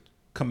really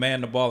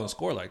command the ball and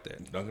score like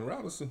that? Duncan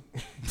Robinson.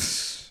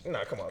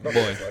 Nah, come on, don't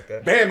boy like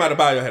that. Bam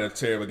Adebayo had a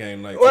terrible game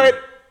tonight. What?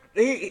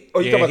 You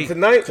talking about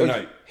tonight?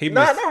 Tonight.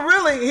 Not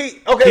really.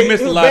 He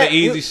missed a lot of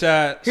easy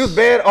shots. He was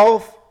bad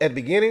off at the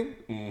beginning,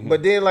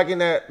 but then like in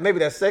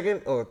that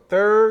second or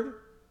third,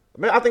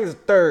 I think it's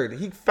third.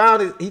 He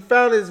found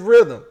his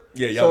rhythm.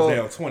 Yeah, y'all was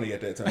down 20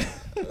 at that time.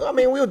 I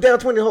mean, we were down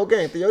 20 the whole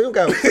game, Theo. You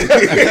got. I'm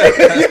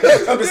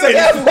just saying,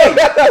 at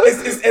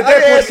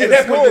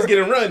that point, just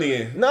getting run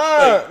in.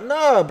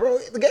 Nah, bro.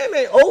 The game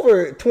ain't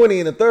over 20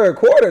 in the third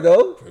quarter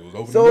though. It was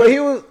over. So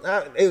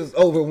it was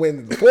over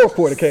when the fourth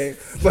quarter came.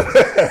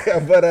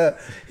 But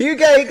he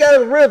got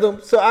a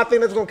rhythm, so I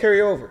think that's gonna carry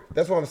over.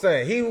 That's what I'm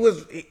saying.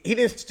 He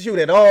didn't shoot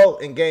at all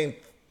in game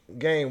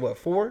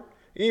 4.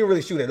 He didn't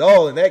really shoot at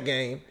all in that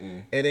game,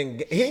 and then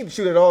he didn't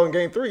shoot at all in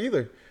game 3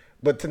 either.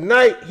 But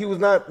tonight, he was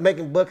not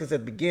making buckets at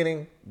the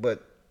beginning,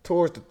 but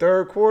towards the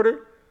third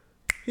quarter,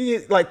 he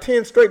hit like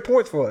 10 straight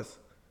points for us.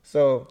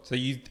 So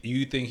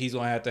you think he's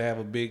going to have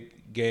a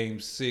big game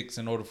 6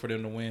 in order for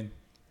them to win?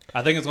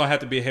 I think it's going to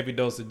have to be a heavy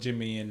dose of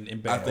Jimmy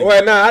and Bam.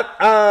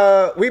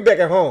 Well, we back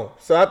at home,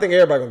 so I think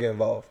everybody going to get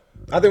involved.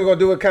 I think we're going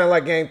to do it kind of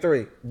like game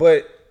 3,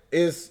 but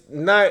we're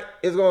not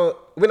going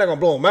to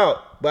blow them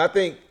out, but I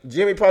think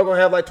Jimmy probably going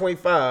to have like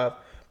 25,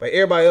 but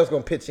everybody else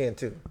going to pitch in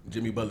too.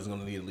 Jimmy Butler's going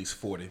to need at least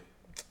 40.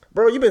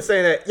 Bro, you've been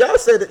saying that. Y'all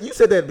said that. You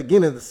said that at the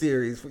beginning of the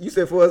series. You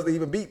said for us to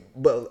even beat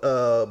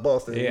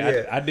Boston.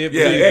 Yeah, I did.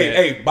 Yeah,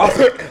 hey,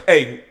 Boston.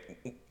 Hey,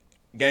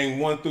 game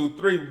 1 through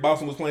 3,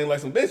 Boston was playing like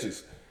some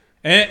bitches.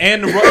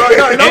 And the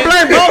don't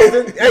blame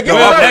Boston.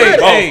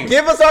 Hey,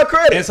 give us our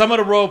credit. And some of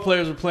the role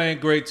players were playing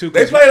great too.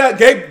 They played out.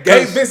 Gabe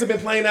Vincent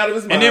been playing out of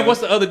his mind. And then what's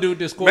the other dude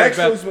that scored? Max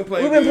Strus been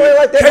playing. We've been playing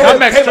like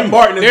that. Caleb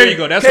Martin. There you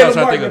go. That's what I was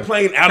trying to think of.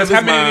 Playing out of his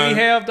mind. How many did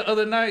he have the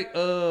other night?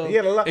 He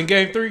had a lot. In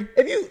game 3.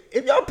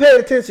 If y'all paid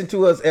attention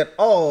to us at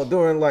all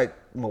during like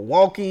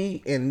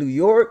Milwaukee and New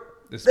York.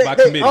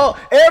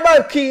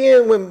 Everybody key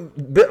in when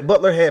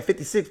Butler had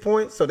 56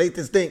 points, so they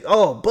just think,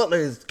 Butler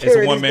is carrying.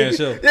 It's a one-man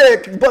show.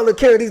 Yeah, Butler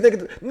carrying these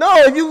niggas. No,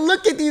 if you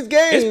look at these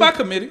games, it's by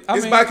committee.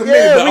 It's by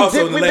committee, but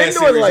also in the last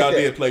series, y'all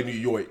did play New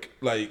York.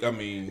 Like, I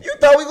mean, you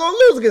thought we gonna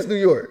lose against New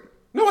York?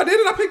 No, I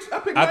didn't. I picked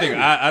Miami.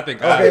 I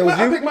think.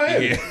 I picked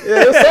Miami.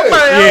 Yeah,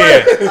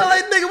 somebody. I'm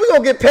like, nigga, we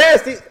gonna get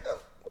past it.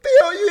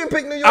 Theo, you didn't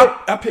pick New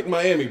York. I picked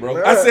Miami,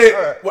 bro. I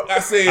said. I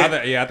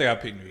think I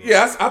picked New York.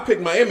 Yeah, I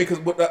picked Miami because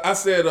I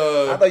said.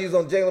 I thought you was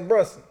on Jalen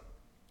Brunson.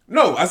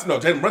 No,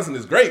 Jalen Brunson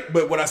is great,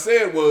 but what I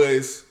said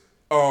was,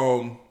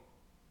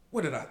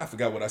 what did I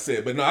forgot what I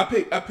said, but no, I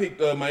picked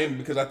Miami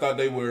because I thought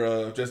they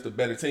were just a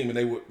better team,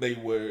 and they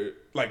were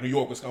like New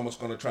York was almost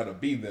going to try to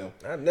beat them.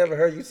 I never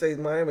heard you say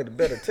Miami the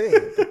better team.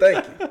 But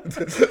thank you.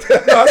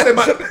 No, I said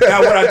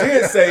now what I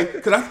did say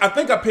because I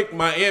think I picked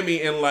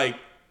Miami in like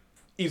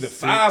either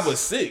 5 or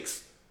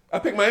 6. I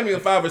picked Miami in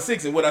 5 or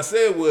 6, and what I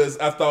said was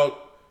I thought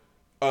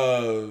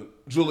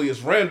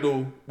Julius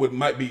Randle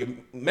might be a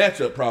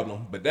matchup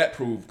problem, but that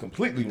proved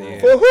completely wrong.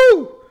 For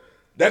who?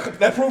 That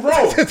proved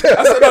wrong. I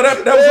said no,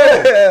 that was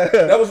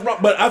wrong. That was wrong.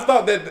 But I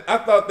thought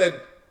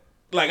that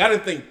like I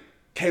didn't think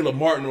Caleb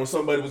Martin or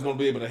somebody was going to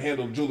be able to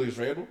handle Julius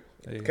Randle.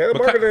 Caleb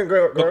Martin didn't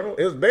go.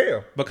 It was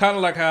Bam. But kind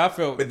of like how I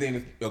felt. But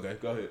then okay,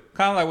 go ahead.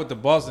 Kind of like with the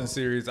Boston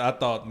series, I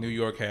thought New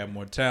York had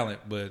more talent,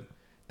 but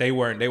they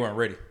weren't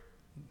ready.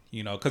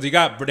 You know, because they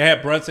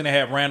had Brunson, they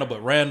had Randle,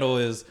 but Randle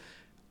is.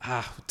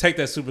 Take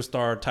that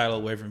superstar title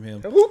away from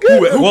him. Who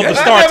cares? The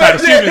star title.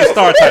 Excuse me, the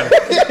star title.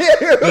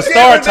 The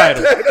star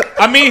title.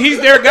 I mean, he's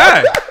their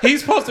guy.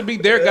 He's supposed to be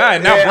their guy.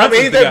 Now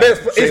Brunson's he's their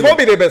best. He's supposed to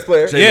be their best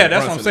player. Yeah,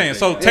 that's what I'm saying.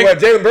 So take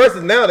Jalen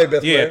Brunson's now their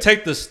best player. Yeah,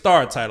 take the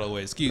star title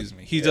away. Excuse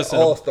me. He's just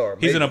all-star.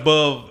 He's an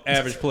above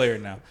average player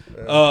now.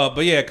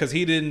 But yeah, because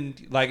he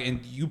didn't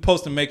and you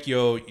supposed to make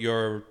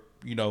your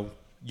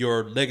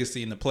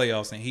legacy in the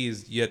playoffs, and he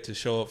is yet to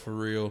show up for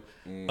real.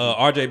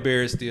 RJ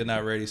Barrett's still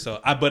not ready.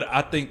 So I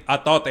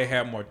thought they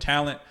had more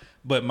talent,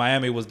 but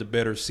Miami was the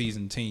better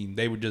seasoned team.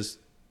 They were just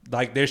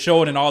like they're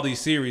showing in all these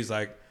series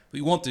like we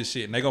want this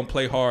shit, and they're gonna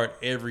play hard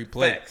every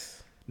play,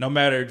 no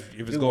matter if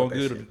it's going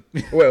good.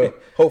 Well,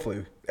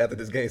 hopefully after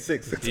this game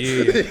 6.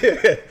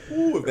 Yeah.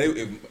 Ooh,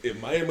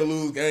 if Miami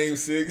lose game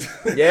 6,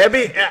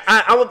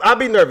 I'll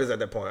be nervous at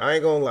that point. I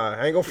ain't gonna lie.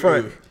 I ain't gonna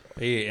front.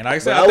 Yeah, and like I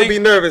said, I would be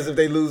nervous if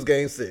they lose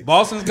game 6.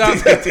 Boston's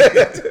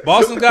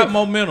got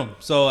momentum.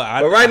 So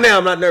but right now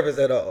I'm not nervous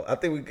at all. I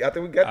think we got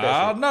that.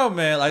 I don't know,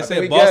 man. Like I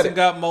said, Boston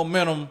got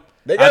momentum.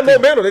 They got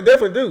momentum. They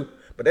definitely do.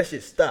 But that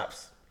shit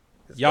stops.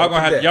 Y'all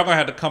gonna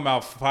have to come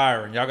out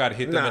firing. Y'all got to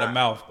hit them in the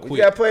mouth quick. We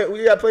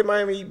gotta play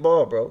Miami Heat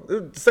ball, bro.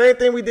 The same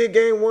thing we did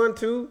game 1,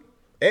 2,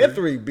 and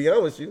 3. Be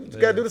honest with you, you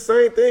gotta do the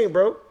same thing,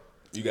 bro.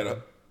 You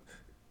gotta.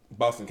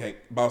 Boston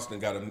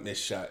gotta miss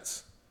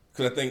shots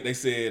because I think they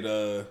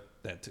said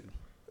that too.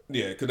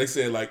 Yeah, because they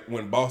said like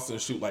when Boston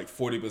shoot like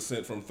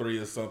 40% from 3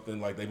 or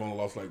something, like they've only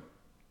lost like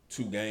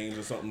 2 games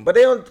or something. But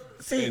they don't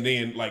see. And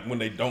then like when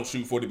they don't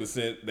shoot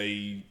 40%,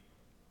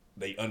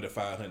 they under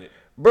 500.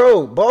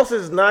 Bro,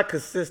 Boston's not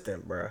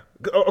consistent, bro.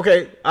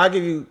 Okay, I'll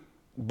give you.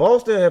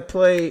 Boston have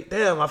played.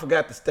 Damn, I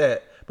forgot the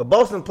stat. But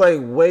Boston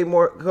played way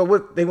more.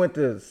 They went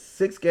to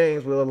 6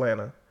 games with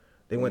Atlanta.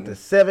 They went to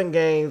 7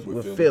 games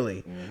with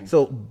Philly. Mm-hmm.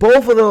 So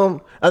both of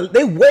them,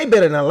 they way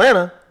better than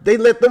Atlanta. They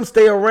let them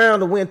stay around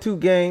to win 2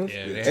 games.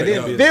 Yeah, and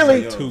then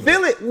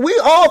Philly,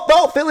 we all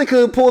thought Philly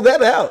could pull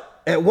that out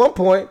at one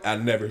point. I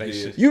never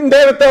did. You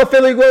never thought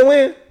Philly was going to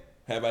win?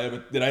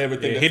 Did I ever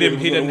think that he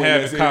didn't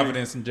have the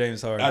confidence in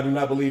James Harden? I do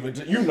not believe in.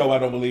 I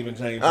don't believe in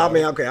James. I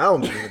mean, okay, I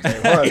don't believe in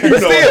James Harden.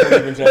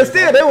 but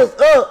still, they was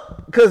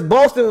up because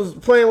Boston was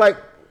playing like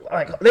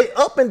they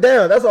up and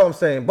down. That's all I'm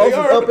saying. Boston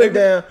up and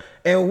down,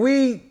 and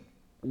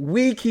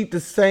we keep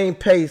the same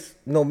pace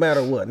no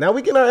matter what. Now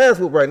we get our ass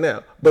whooped right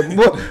now, but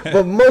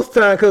most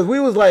time because we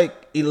was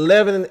like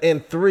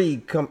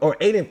 11-3 or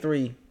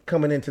 8-3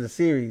 coming into the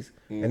series,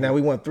 and now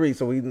we won 3,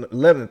 so we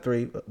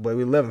 11-3, but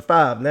we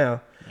 11-5 now.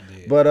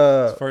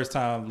 But first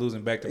time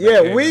losing back to back.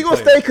 yeah, we gonna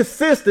stay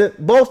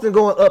consistent. Boston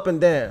going up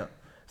and down.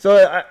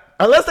 So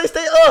unless they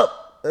stay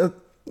up,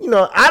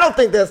 I don't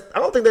think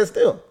that's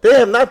still. They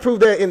have not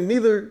proved that in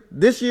neither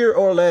this year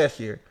or last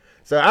year.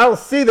 So I don't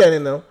see that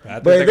in them.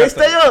 But if they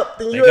stay up,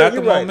 then you're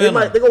right. They're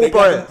gonna whoop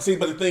our ass. See,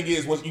 but the thing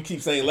is, once you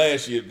keep saying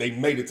last year, they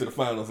made it to the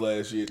finals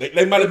last year.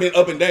 They might have been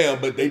up and down,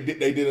 but they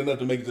did enough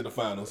to make it to the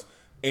finals.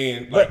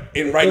 And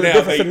right now,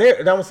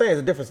 I'm saying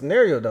it's a different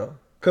scenario though,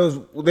 because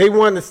they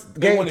won this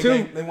game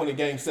 2. They won in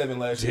game 7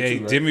 last year. Too,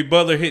 right? Jimmy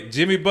Butler hit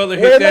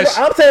that.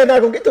 I'm saying not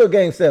gonna get to a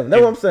game 7.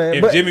 That's what I'm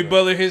saying. If Jimmy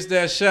Butler hits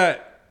that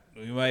shot,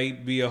 it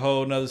might be a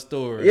whole nother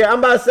story. Yeah, I'm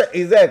about to say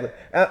exactly.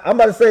 I'm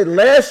about to say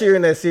last year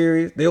in that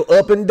series they were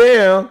up and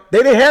down. They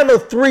didn't have no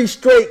 3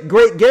 straight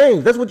great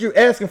games. That's what you're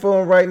asking for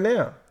them right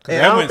now. And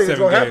that went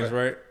 7 games,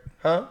 right?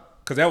 Huh?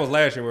 Because that was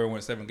last year where it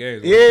went 7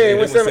 games. Yeah, it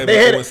went 7. They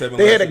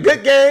had a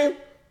good game.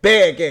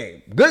 Bad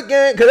game. Good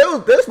game. Because they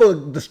were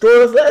supposed to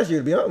destroy us last year,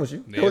 to be honest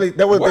with you. Yeah.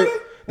 That was what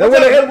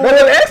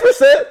the experts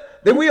said.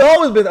 That we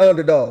always been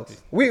underdogs.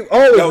 We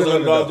always been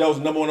underdogs. That was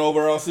number 1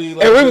 overall seed.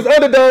 And we was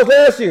underdogs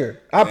last year.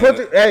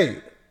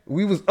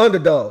 We was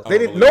underdogs.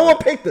 No one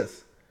picked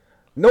us.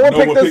 No one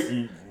picked us.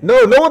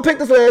 No one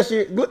picked us last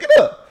year. Look it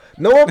up.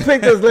 No one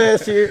picked us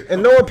last year,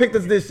 and no one picked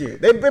us this year.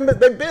 They've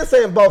been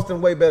saying Boston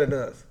way better than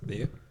us.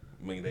 Yeah.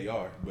 I mean, they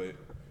are, but.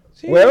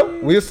 Well,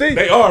 we'll see.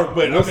 They are,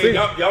 but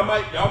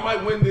y'all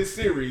might win this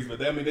series,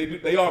 but I mean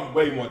they are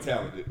way more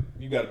talented.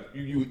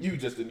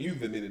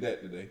 You've admitted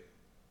that today.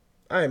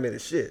 I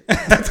admitted shit.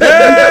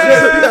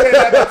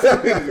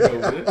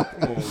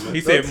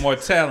 He said more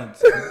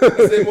talented.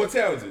 I said more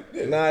talented.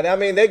 Yeah. Nah, I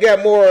mean they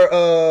got more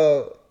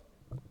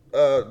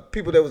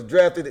people that was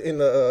drafted in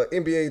the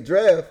NBA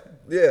draft.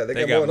 Yeah,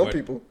 they got more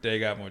people. They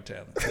got more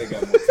talent. We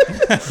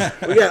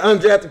got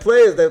undrafted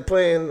players that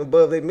playing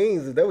above their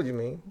means. Is that what you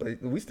mean? But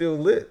we still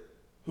lit.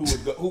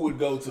 Who would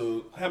go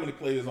to? How many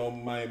players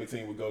on Miami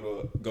team would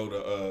go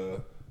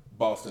to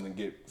Boston and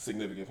get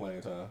significant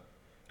playing time?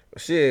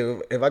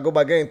 Shit, if I go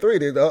by game 3,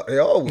 they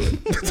all would.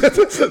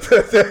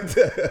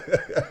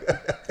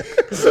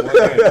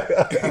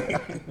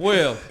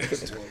 Well,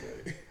 it's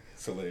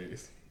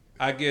hilarious.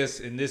 I guess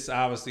in this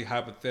obviously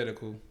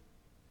hypothetical,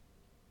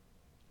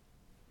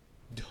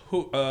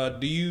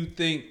 do you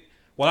think?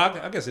 Well,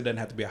 I guess it doesn't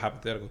have to be a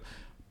hypothetical.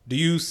 Do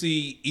you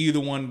see either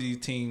one of these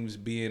teams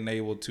being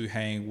able to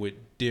hang with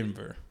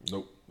Denver?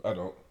 Nope, I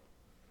don't.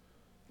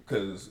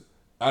 Because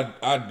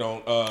I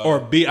don't.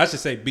 Or B, I should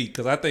say B,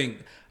 because I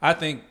think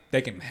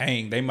they can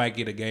hang. They might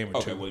get a game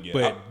or two. Well, yeah,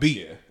 but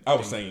B. Yeah, I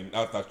was saying.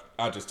 I thought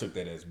I just took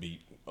that as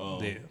beat.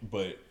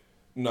 But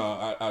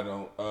no, I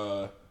don't.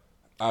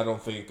 I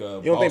don't think.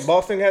 You don't think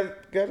Boston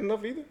got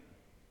enough either?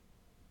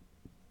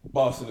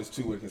 Boston is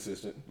too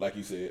inconsistent, like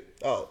you said.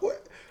 Oh,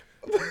 what?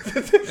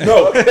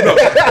 No. They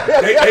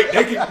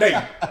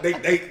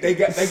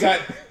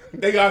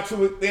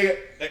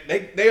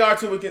are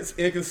too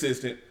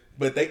inconsistent,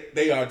 but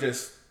they are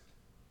just,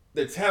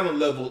 their talent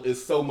level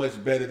is so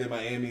much better than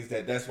Miami's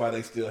that's why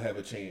they still have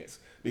a chance.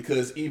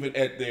 Because even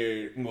at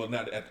their, well,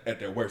 not at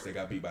their worst, they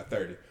got beat by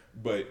 30,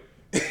 but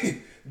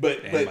by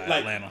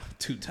Atlanta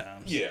 2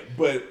 times. Yeah,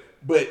 but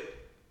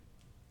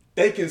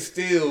they can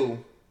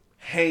still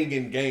hang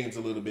in games a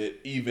little bit,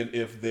 even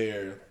if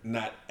they're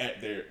not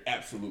at their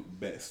absolute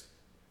best.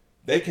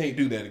 They can't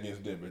do that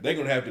against Denver. They're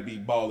going to have to be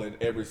balling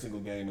every single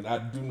game, and I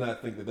do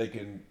not think that they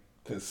can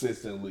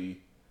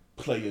consistently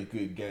play a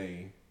good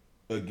game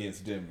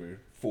against Denver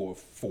for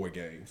 4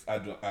 games. I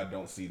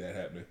don't see that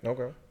happening.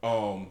 Okay.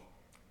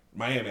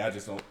 Miami, I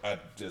just don't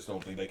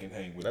think they can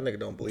hang with. That nigga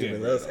don't believe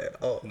Denver in us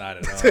at all. Not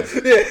at all.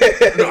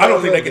 No, I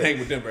don't think they can hang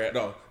with Denver at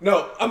all.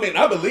 No, I mean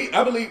I believe.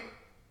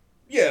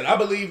 Yeah, I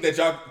believe that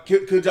y'all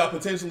could y'all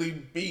potentially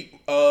beat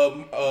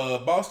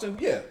Boston.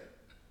 Yeah,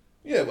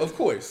 of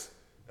course.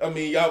 I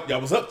mean, y'all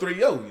was up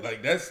 3-0.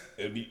 Like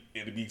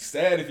it'd be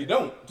sad if you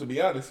don't. To be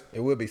honest,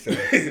 it would be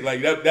sad.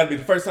 Like that'd be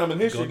the first time in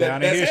history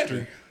that's history.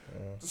 Happened.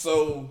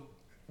 So,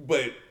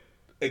 but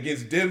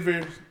against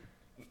Denver,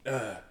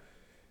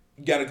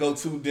 you got to go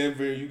to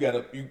Denver. You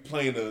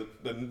playing the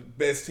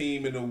best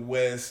team in the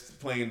West,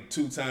 playing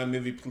 2-time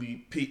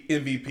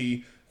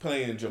MVP.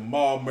 Playing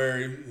Jamal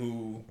Murray,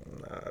 who...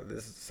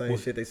 this is the same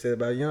shit they said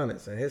about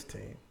Giannis and his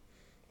team.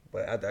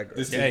 But I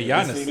digress.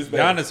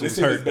 Giannis was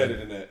hurt. Better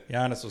than that.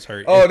 Giannis was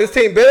hurt. Oh, this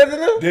team better than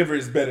them? Denver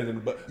is better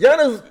than them.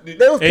 Giannis...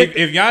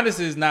 If Giannis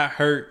is not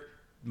hurt,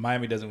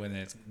 Miami doesn't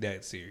win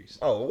that series.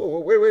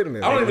 Oh, wait a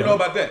minute. I don't even know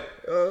about that.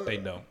 They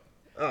don't.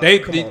 Come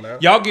on now.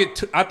 Y'all get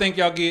two, I think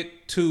y'all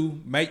get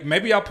 2.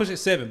 Maybe y'all push it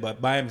 7,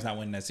 but Miami's not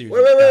winning that series.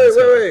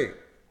 Wait.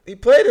 He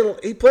played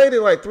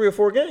in like 3 or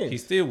 4 games. He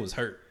still was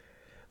hurt.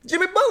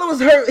 Jimmy Butler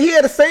was hurt. He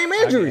had the same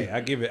injury.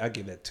 I give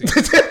that to you.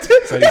 So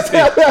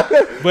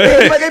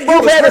but they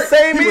both had the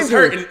same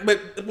injury.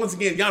 But once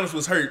again, Giannis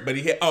was hurt, but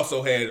he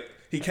also had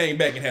He came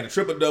back and had a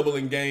triple-double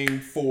in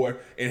Game 4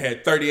 and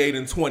had 38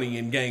 and 20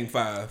 in Game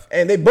 5.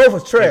 And they both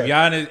was trash.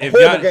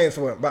 Horrible games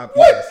for him.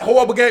 What?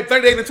 Horrible game?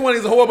 38 and 20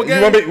 is a horrible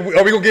game? Are we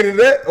going to get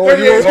into that? Or are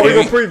we going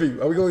to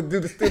preview? Are we going to do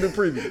the student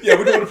preview? Yeah,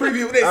 we're doing a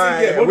preview of this. All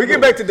right, yeah, we get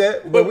back to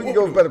that, but we can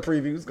go back to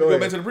previews. Go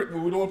back to the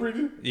preview. We're doing a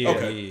preview? Yeah,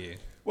 okay. yeah.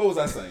 What was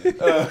I saying?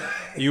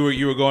 You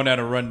were going down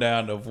a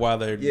rundown of why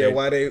they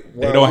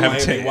don't have a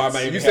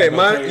chance.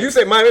 You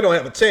said Miami don't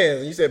have a chance,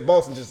 and you said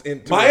Boston just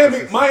in.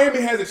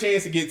 Miami has a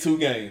chance to get 2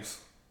 games.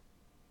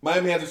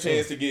 Miami has a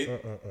chance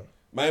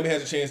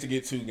to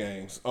get 2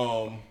 games.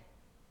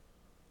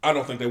 I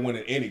don't think they're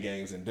winning any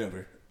games in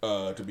Denver.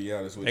 To be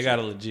honest with you, they got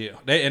a legit.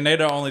 They're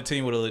the only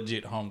team with a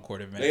legit home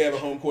court advantage. They have a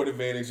home court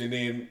advantage, and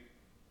then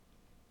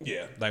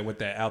like with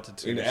that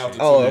altitude. In the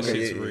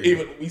altitude, okay.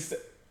 Even we said.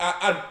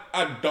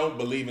 I don't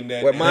believe in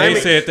that. They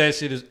said that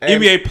shit is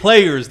NBA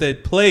players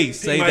that play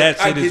say that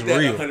shit is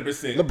real.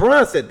 100%.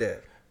 LeBron said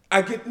that.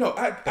 I get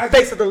the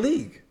face of the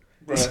league.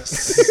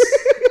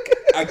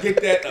 I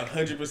get that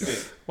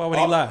 100%. Why would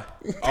he lie?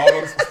 Why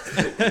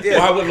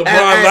would LeBron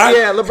lie?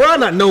 Yeah, LeBron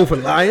not known for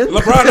lying.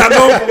 LeBron not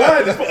known for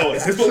lying.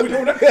 Is this what we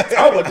doing?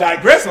 I would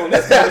digress on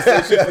this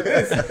conversation for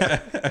this.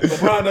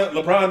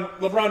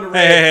 LeBron.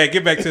 Hey,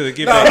 get back to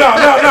the.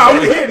 No.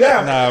 We here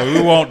now. Nah,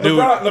 we won't do.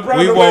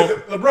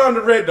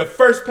 LeBron read the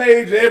first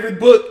page of every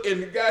book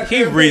in the guy.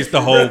 He reads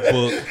the whole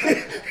book.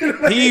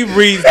 He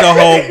reads the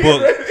whole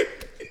book.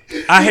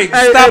 I hate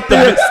stop the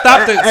myth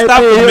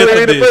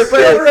of this.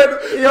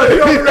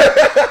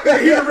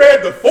 He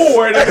read the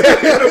 4 in the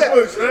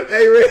books,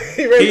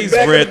 right? He's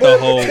read the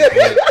whole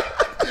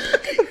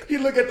book. He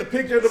look at the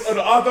picture of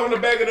the author on the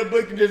back of the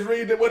book and just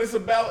read what it's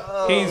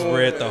about. He's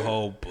read the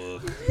whole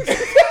book.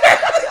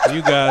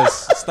 You guys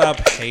stop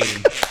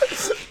hating.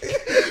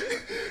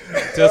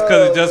 Just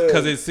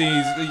because it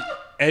seems.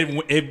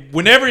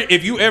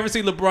 If you ever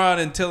see LeBron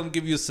and tell him to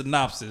give you a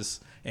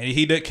synopsis. And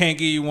he can't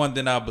give you one,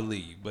 then I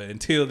believe. But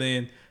until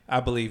then, I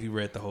believe he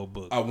read the whole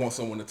book. I want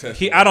someone to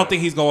test. I don't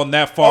think he's going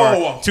that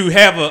far to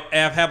have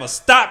a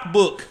stock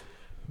book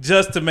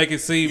just to make it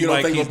seem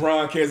like. You don't think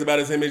LeBron cares about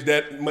his image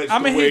that much? I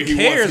mean, he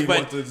cares,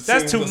 but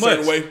that's too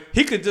much.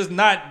 He could just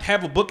not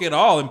have a book at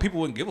all, and people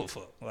wouldn't give a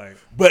fuck.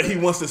 But he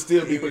wants to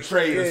still be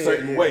portrayed a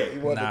certain way. He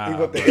wants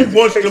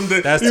them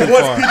to. That's he too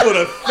wants far. people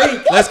to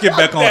think. Let's get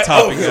back on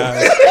topic,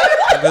 guys.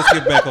 Let's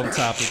get back on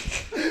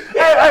topic.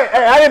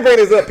 Hey, I didn't bring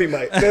this up, P.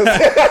 Mike.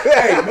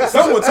 Hey,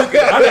 someone took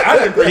it. I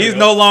didn't bring He's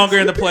no longer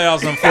in the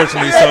playoffs,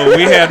 unfortunately, so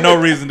we had no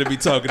reason to be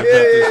talking about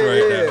this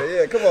right now.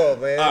 Yeah, come on,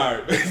 man. All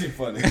right, it's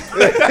funny.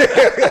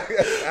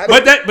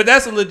 But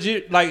that's a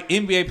legit,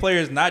 NBA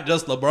players, not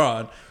just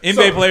LeBron.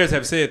 NBA players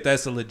have said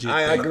that's a legit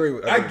I thing.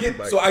 agree. I get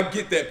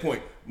that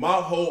point.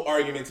 My whole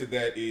argument to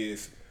that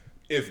is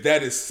if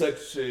that is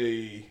such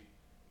a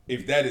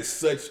advantage,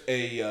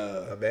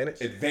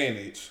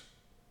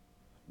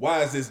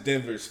 why is this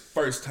Denver's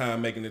first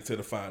time making it to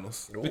the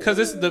finals? Because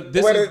this is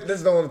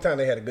the only time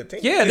they had a good team.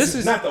 Yeah, this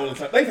is not the only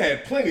time. They've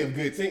had plenty of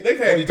good teams. You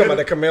talking about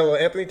the Carmelo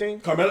Anthony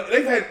team?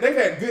 They've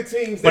had good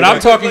teams. But I'm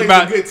talking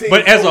about.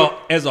 But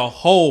as a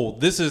whole,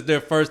 this is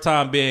their first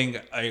time being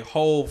a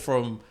whole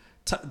from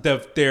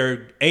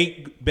their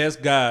 8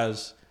 best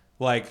guys.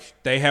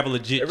 They have a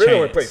legit chance. They really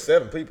only play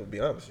 7 people, to be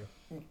honest with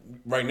you.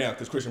 Right now,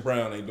 because Christian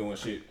Brown ain't doing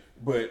shit.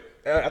 But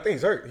I think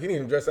he's hurt. He didn't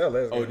even dress out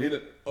last game. Oh, did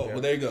it? Oh, yeah.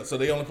 Well, there you go. So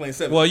they only playing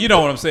 7. Well, you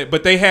know what I'm saying.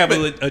 But they have a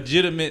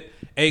legitimate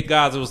 8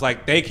 guys. It was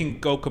they can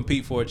go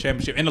compete for a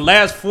championship. In the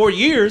last 4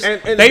 years,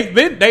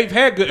 they've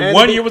had good. And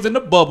 1 year was in the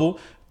bubble.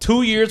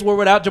 2 years were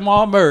without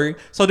Jamal Murray.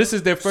 So this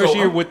is their first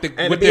year with their.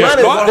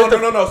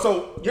 No.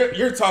 So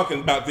you're talking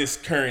about this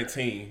current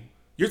team.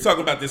 You're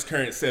talking about this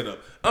current setup.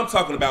 I'm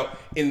talking about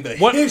in the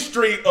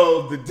history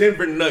of the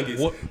Denver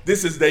Nuggets.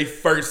 This is their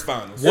first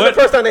finals. This is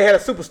the first time they had a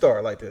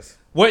superstar like this.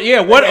 They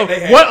had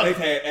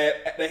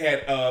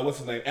what's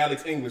his name?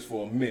 Alex English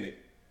for a minute.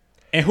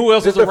 And who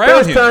else was around him?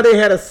 This is the first time they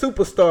had a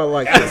superstar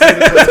like this.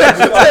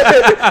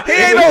 He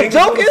ain't no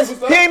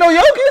Jokic. He ain't no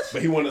Jokic.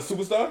 But he wasn't a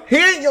superstar?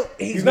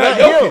 He's not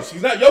Jokic.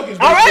 He's not Jokic.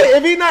 All right,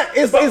 if he not,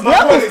 it's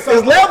levels. It's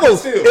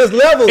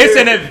levels. It's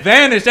an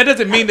advantage. That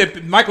doesn't mean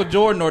that Michael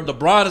Jordan or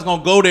LeBron is going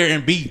to go there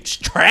and be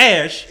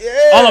trash.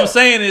 Yeah. All I'm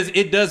saying is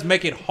it does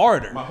make it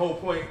harder. My whole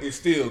point is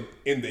still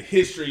in the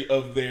history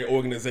of their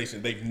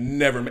organization, they've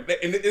never and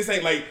this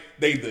ain't like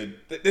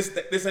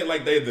this ain't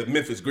like they're the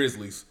Memphis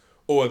Grizzlies.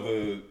 Or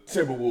the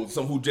Timberwolves,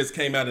 who just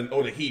came out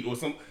or the Heat, or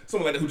someone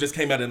like that who just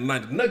came out in the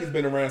 90s. The Nuggets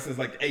been around since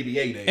the ABA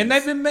days, and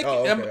they've been making.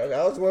 I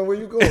was wondering where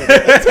you going,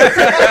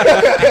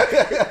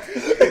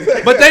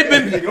 but they've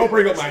been. Don't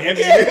bring up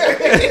Miami.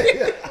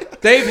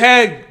 They've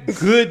had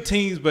good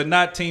teams, but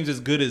not teams as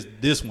good as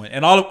this one.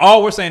 And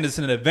all we're saying is it's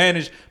an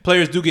advantage.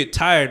 Players do get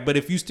tired, but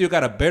if you still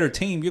got a better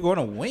team, you're going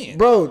to win.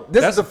 Bro,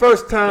 this is the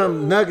first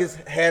time Nuggets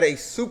had a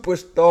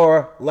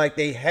superstar like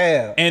they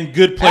have. And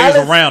good players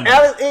around them.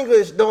 Alex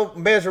English don't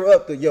measure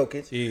up to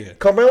Jokic. Yeah.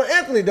 Carmelo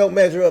Anthony don't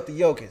measure up to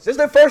Jokic. This is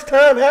their first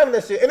time having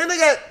that shit. And then they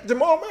got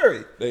Jamal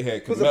Murray. They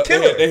had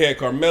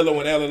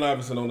Carmelo and Allen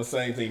Iverson on the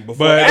same team.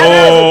 Before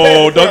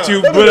don't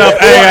you put up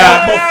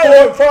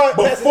AI.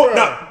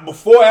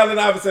 Before Allen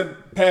Iverson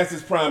past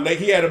his prime.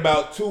 He had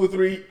about 2 or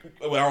 3.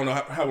 Well, I don't know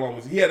how long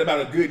was he had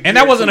about a good. And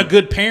that wasn't a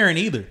good pairing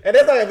either. And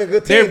that's not even a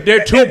good team.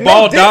 They're two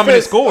ball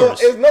dominant scorers.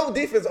 There's no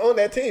defense on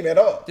that team at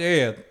all.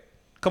 Yeah,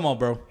 come on,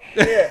 bro.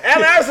 Yeah,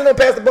 Allen Iverson don't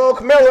pass the ball.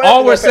 Carmelo.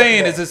 All we're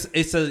saying is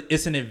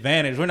it's an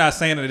advantage. We're not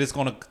saying that it's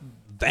going to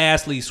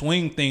vastly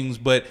swing things,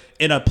 but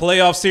in a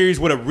playoff series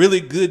with a really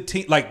good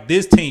team like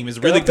this team is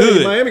really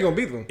good. Miami gonna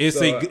beat them. It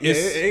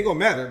ain't gonna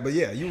matter. But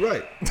yeah, you're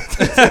right.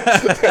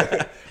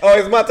 Oh,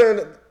 it's my turn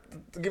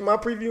to give my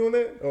preview on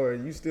that, or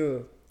you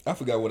still? I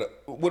forgot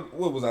what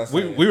was I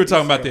saying? We were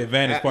talking about the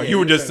advantage part. You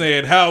were just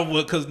saying how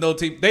because no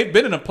team they've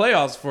been in the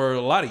playoffs for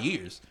a lot of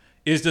years.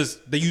 It's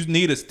just that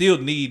you still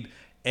need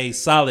a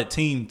solid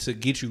team to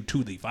get you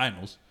to the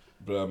finals.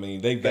 But I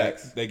mean, they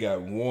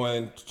got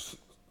 1,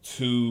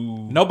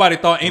 2. Nobody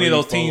thought 3, any of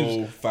those 4,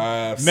 teams.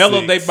 5,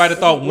 Melo, 6, they might have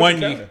thought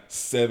 1 year.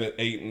 7,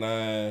 8,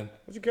 9.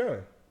 What you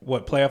counting?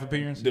 What playoff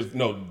appearance?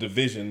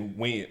 Division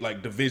win.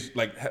 Division.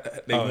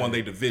 They won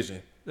their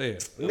division. Yeah.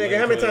 Nigga,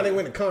 how many times they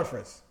win the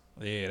conference?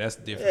 Yeah, that's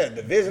different. Yeah,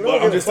 division.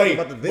 Well, I'm just saying.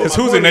 Because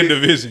who's in that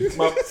division?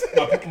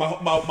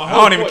 I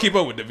don't even keep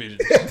up with division.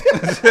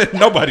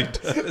 Nobody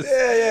does.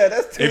 Yeah,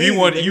 that's too if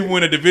you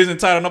win a division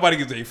title, nobody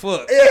gives a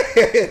fuck.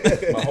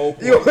 Yeah. My whole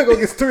point. You only gonna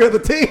get 3 other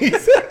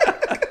teams.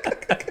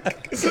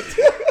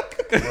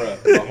 Bruh,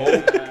 my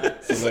whole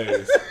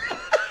hilarious.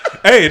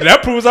 Hey,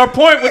 that proves our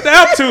point with the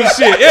altitude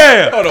shit.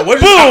 Yeah. Hold on, boom.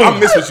 I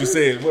missed what you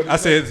said. I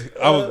said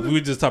we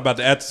just talked about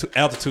the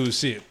altitude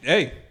shit.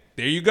 Hey,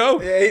 there you go.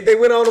 Yeah, they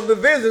went on them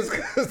divisions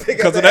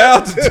because of the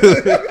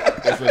altitude.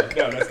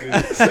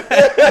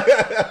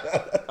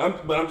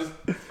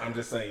 I'm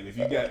just saying if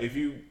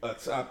you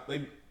top,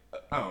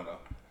 I don't know.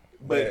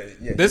 But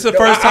this is the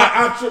first time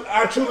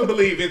I truly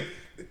believe it.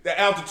 The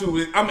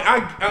altitude.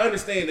 I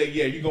understand that.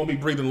 Yeah, you're gonna be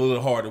breathing a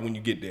little harder when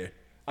you get there.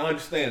 I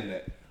understand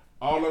that.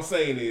 All I'm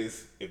saying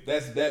is, if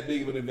that's that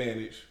big of an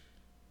advantage,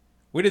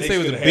 we didn't say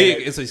it was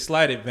big. It's a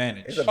slight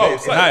advantage. It's an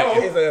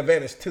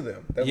advantage to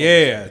them.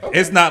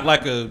 It's not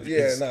like a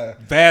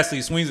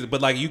vastly swings it,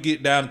 but like you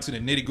get down to the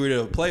nitty gritty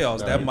of the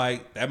playoffs, that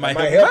might help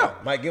them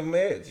out. Might give them an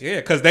edge. Yeah,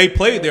 because they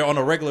played there on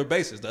a regular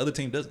basis. The other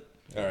team doesn't.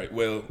 All right.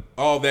 Well,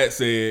 all that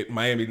said,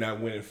 Miami not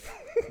winning.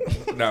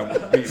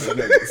 Not beating the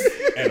Nuggets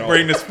at all.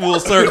 Bring this full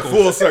circle.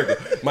 Full circle.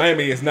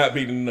 Miami is not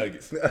beating the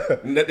Nuggets.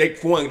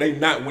 They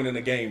not winning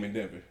the game in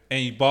Denver.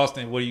 And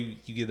Boston, what do you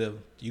give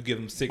them? You give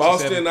them 6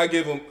 Boston, or 7? I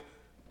give them.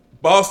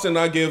 Boston,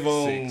 I give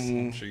them 6.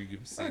 I'm sure you give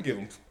them 6. I'll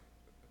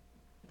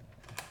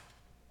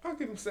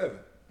give them 7.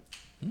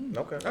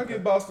 Okay. I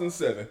give Boston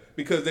 7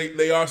 because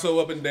they are so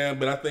up and down.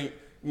 But I think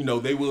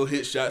they will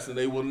hit shots and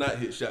they will not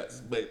hit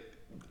shots. But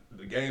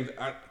the games,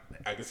 I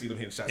can see them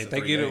hitting shots. If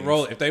they get it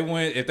roll, if they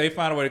win, if they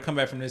find a way to come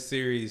back from this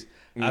series,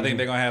 I think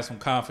they're gonna have some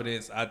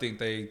confidence. I think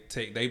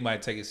they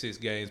might take it 6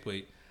 games.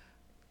 But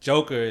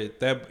Joker,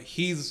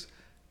 he's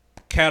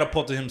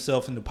catapulted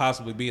himself into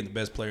possibly being the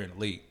best player in the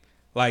league.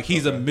 Like he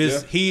is a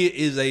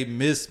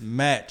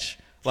mismatch.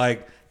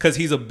 Like because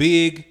he's a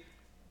big.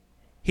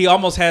 He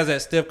almost has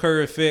that Steph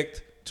Curry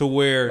effect to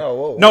where.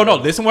 No.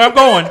 Listen where I'm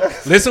going. Damn,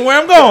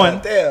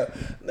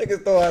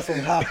 niggas throw out some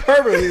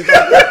hyperbole.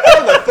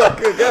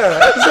 Motherfucker,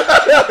 God.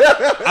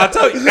 I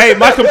told you. Hey,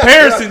 my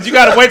comparisons. You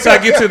gotta wait till I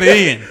get to the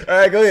end. All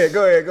right, go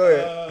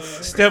ahead.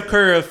 Steph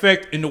Curry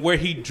effect into where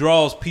he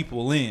draws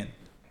people in,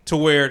 to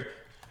where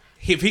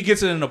if he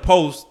gets it in the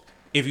post,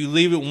 if you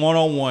leave it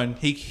 1-on-1,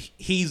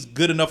 he's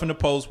good enough in the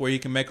post where he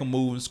can make a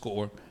move and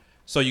score.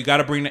 So you got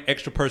to bring the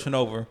extra person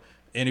over.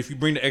 And if you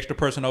bring the extra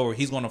person over,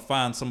 he's going to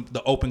find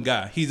the open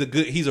guy. He's a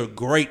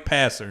great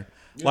passer.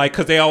 Yeah. Like,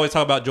 because they always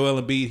talk about Joel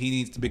Embiid, he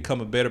needs to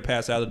become a better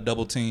passer out of the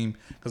double team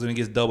because when he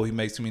gets double, he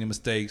makes too many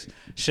mistakes.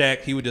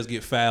 Shaq, he would just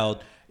get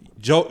fouled.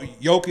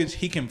 Jokic,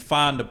 he can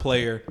find the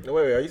player.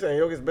 Wait, are you saying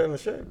Jokic's better than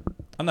Shaq?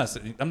 I'm not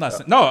saying.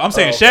 No, I'm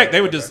saying Shaq. They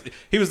would just.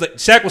 He was like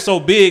Shaq was so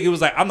big. It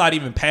was like I'm not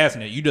even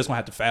passing it. You just gonna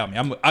have to foul me.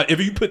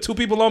 If you put 2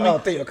 people on me,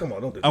 Theo, come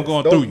on, don't do this. I'm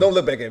going through you. Don't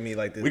look back at me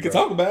like this. We can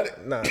talk about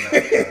it. Nah.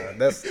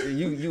 That's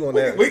you on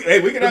that. We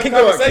can have a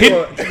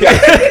conversation.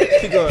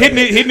 Keep going.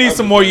 He needs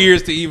some more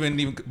years to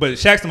even. But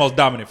Shaq's the most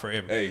dominant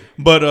forever. Hey,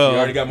 but he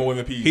already got more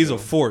MVPs. He's a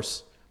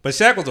force. But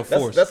Shaq was a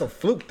force. That's a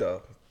fluke,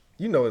 though.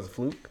 You know it's a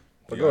fluke.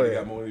 But go ahead.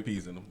 Got more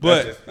MVPs in them.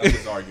 But I'm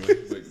just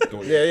arguing. But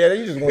go ahead. Yeah,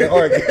 you just want to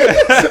argue.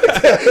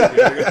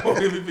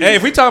 Hey,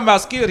 if we talking about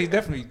skill, he's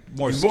definitely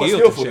more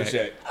skillful than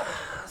Shaq.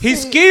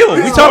 He's skilled.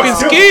 He's we talking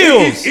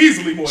skills. He's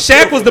easily more.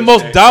 Shaq was the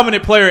most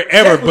dominant player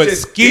ever, but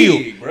skill.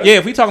 Yeah,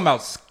 if we talking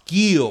about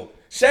skill.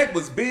 Shaq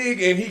was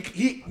big and he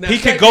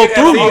could go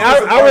through you.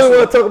 I really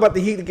want to talk about the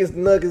Heat against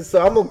the Nuggets,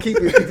 so I'm gonna keep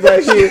it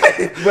right here.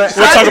 But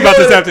we'll talk about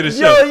this after the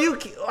show.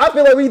 I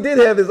feel like we did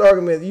have this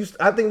argument.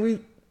 I think we.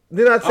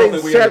 Did I say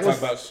Shaq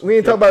was? We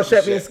didn't talk about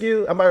Shaq being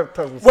skilled. I might have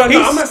talked about. Well,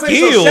 no, I'm not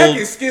saying so Shaq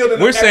is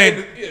skilled. We're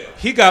saying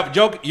he got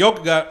Jokic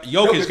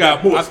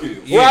got more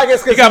skills. Well, I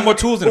guess he got more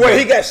tools.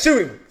 He got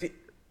shooting.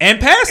 And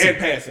passing.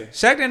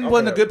 Shaq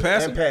wasn't a good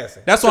passer. And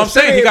passing. That's what I'm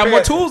saying. He got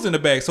more tools in the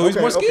bag, so he's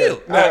more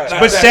skilled. Right.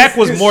 But Shaq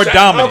was more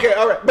dominant. Okay,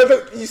 all right. But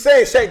look, you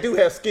saying Shaq do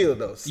have skill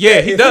though? Yeah,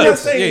 he does. We're not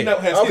saying he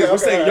don't have skills. Okay, We're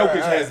saying all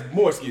Jokic right. has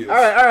more skills. All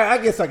right. I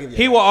guess I give you.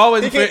 He will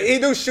always. He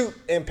do shoot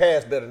and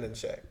pass better than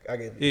Shaq. I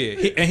give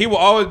you. Yeah, he will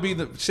always be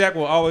Shaq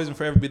will always and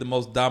forever be the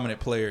most dominant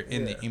player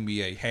in the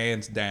NBA,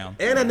 hands down.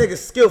 And that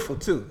nigga's skillful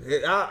too.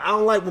 I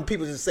don't like when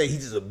people just say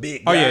he's just a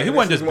big guy. Oh yeah, he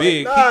wasn't just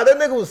big. Nah, that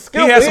nigga was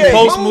skillful. He had some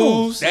post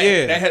moves.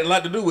 That had a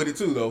lot to do with it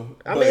too, though.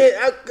 I mean,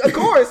 of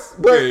course,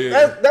 but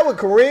that was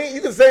Kareem.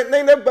 You can say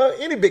name that about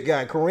any big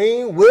guy.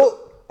 Kareem, Wilt,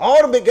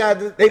 all the big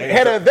guys. They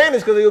had an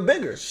advantage because they were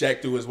bigger.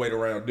 Shaq threw his weight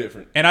around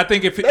different. And I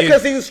think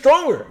because he was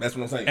stronger. That's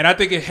what I'm saying. And I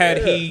think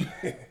he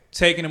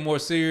taking it more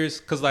serious,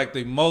 because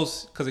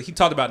because he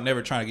talked about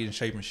never trying to get in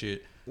shape and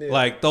shit. Yeah.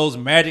 Like those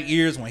Magic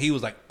years when he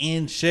was like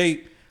in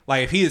shape.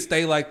 Like if he had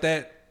stayed like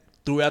that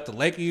throughout the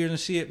Laker years and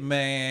shit,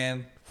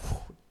 man,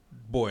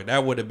 boy,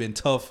 that would have been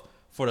tough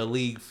for the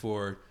league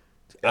for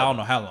I don't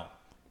know how long.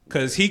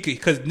 Because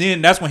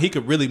then that's when he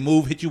could really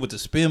hit you with the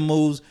spin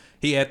moves.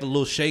 He had the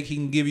little shake he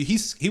can give you.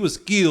 He was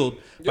skilled,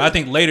 but I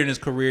think later in his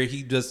career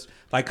he just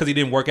because he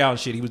didn't work out and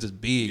shit, he was just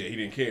big. Yeah, he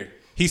didn't care.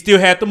 He still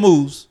had the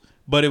moves,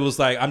 but it was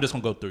like I'm just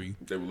gonna go through you.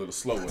 They were a little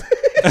slower.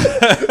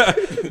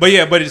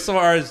 but as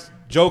far as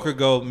Joker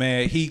go,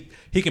 man, he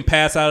can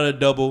pass out of the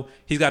double.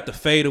 He's got the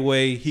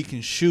fadeaway. He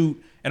can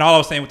shoot. And all I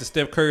was saying with the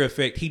Steph Curry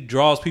effect, he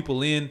draws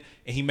people in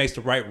and he makes the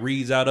right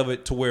reads out of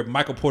it to where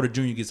Michael Porter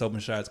Jr. gets open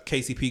shots,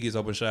 KCP gets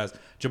open shots,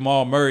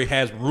 Jamal Murray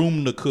has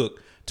room to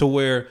cook to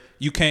where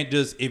you can't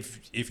just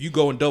if you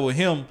go and double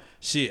him,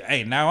 shit,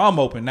 hey, now I'm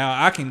open.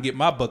 Now I can get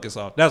my buckets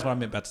off. That's what I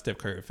meant about the Steph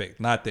Curry effect.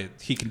 Not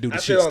that he can do the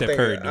shit Steph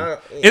Curry do.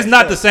 It's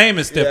not the same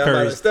as Steph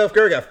Curry. Steph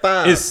Curry got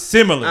 5 It's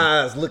similar.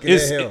 eyes looking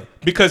at him.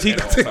 Because he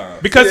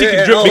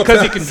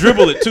can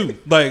dribble it too.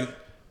 Like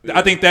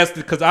I think that's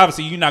because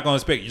obviously you're not gonna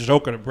expect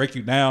Joker to break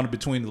you down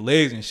between the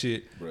legs and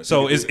shit. Bro,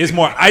 so it's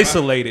more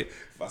isolated.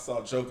 If I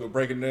saw Joker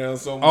breaking down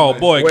so much. Oh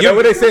boy, that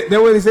what they say?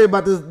 That what they say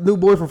about this new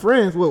boy from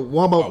Friends? What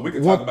Wamba? We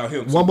can talk about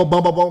him. Wamba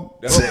Bumba Bum.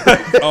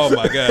 Oh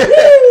my god,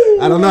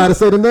 I don't know how to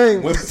say the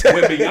name.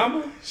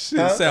 Wembanyama?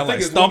 Shit sound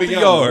like Stomp the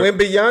Yard.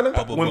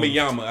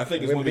 Wembanyama. I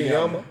think it's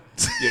Wembanyama.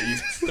 Yeah, you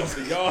Stomp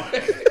the Yard.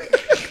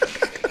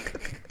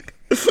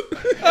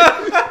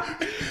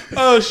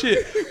 Oh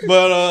shit,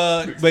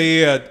 but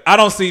yeah, I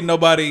don't see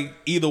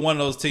either one of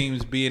those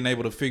teams being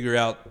able to figure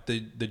out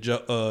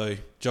the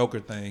Joker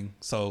thing.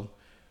 So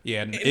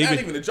yeah, not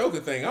even the Joker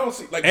thing. I don't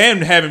see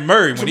and having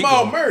Murray,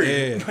 Jamal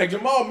Murray. Yeah. Like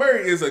Jamal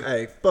Murray is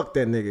hey, fuck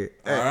that nigga.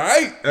 All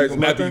right,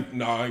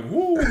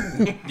 woo.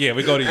 Yeah,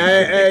 we go to you.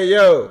 Hey,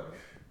 yo,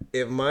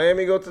 if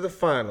Miami go to the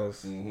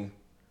finals,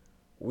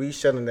 we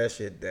shutting that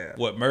shit down.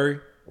 What, Murray?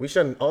 We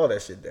shutting all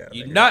that shit down.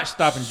 You're not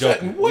stopping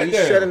Joker. We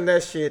shutting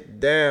that shit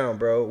down,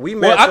 bro.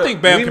 I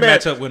think Bam can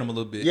match up with him a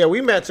little bit. Yeah,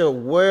 we match up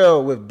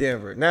well with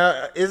Denver.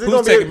 Now, is it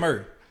who's taking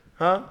Murray?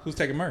 Huh? Who's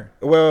taking Murray?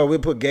 Well, we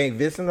put Gang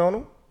Vincent on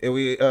him. If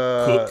we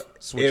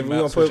switch if him we out,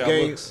 gonna switch put out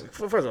Gang, looks.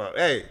 first of all,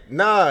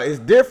 it's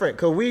different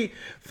because we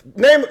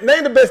name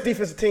the best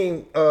defensive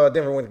team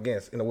Denver went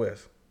against in the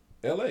West.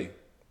 L.A.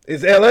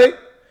 It's L.A.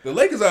 The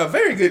Lakers are a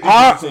very good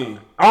defensive team.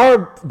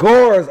 Our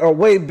guards are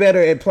way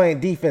better at playing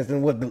defense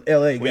than what the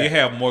L.A. got. Well, you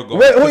have more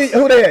guards.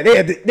 Who they had?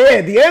 They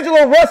had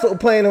D'Angelo Russell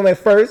playing them at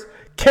first.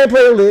 Can't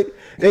play a lick.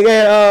 They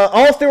got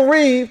Austin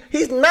Reeves.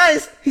 He's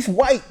nice. He's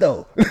white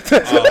though. Oh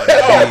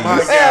my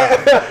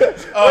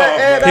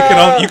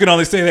god! You can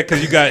only say that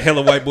because you got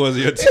hella white boys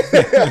in your team.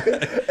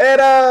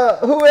 And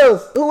who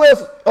else? Oh,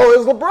 it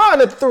was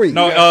LeBron at 3.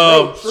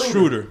 No,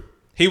 Schroeder.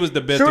 He was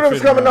the best. Schroeder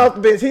was coming off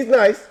the bench. He's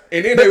nice.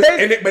 And then they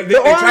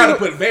try to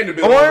put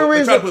Vanderbilt.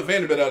 They try to put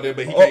Vanderbilt out there,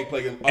 but he can't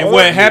play. And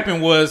what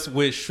happened was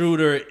with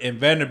Schroeder and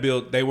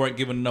Vanderbilt, they weren't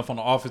giving enough on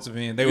the offensive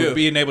end. They were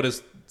being able to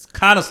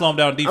kind of slow him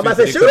down defense. I'm about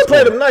to say Schroeder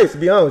played him nice. To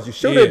be honest with you,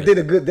 Schroeder did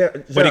a good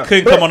job. But he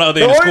couldn't come on the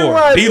other end and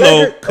score.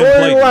 D'Lo couldn't play.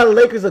 The only why the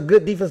Lakers a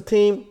good defense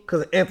team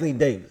because of Anthony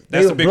Davis.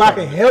 They were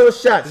blocking hella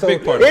shots. So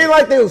it ain't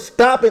like they were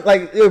stopping.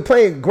 Like they were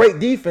playing great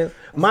defense.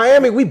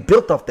 Miami, we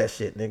built off that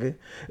shit, nigga.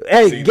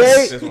 Hey, we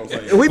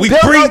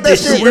built off that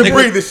shit. We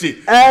breathe this shit.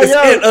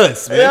 It's in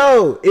us, man.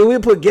 Yo, if we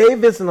put Gabe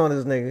Vincent on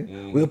this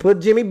nigga, we could put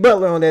Jimmy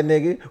Butler on that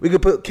nigga. We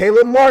could put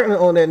Caleb Martin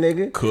on that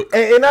nigga.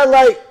 And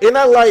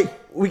I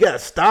like, we gotta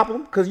stop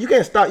him because you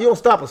can't stop. You don't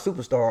stop a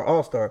superstar or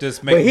all-star.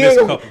 Just make he ain't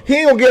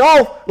gonna get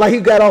off like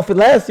he got off in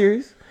last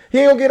series. He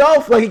ain't gonna get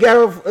off like he got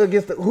off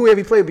against whoever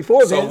he played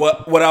before. So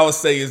what I would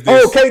say is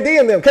this. Oh,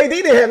 KD and them. KD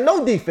didn't have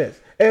no defense.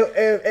 And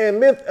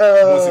once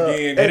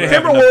again,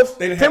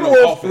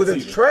 Timberwolves was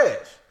in trash.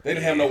 They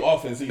didn't have no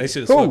offense either. They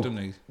should have swept them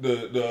niggas.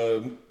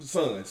 The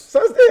Suns.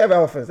 Suns did have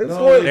offense.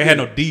 They had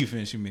no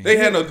defense, you mean? They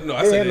had no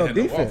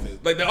defense.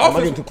 Like the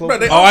offense.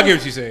 I get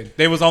what you're saying.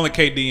 They was only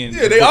KD and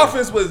their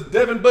offense was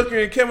Devin Booker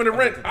and Kevin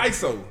Durant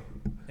ISO.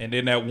 And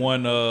then that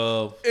one,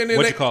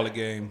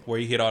 game where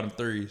he hit all them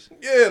threes.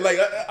 Yeah, like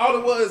all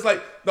it was,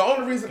 like the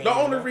only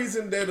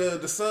reason that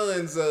the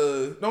Suns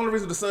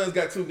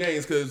got 2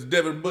 games because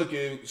Devin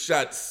Booker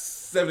shot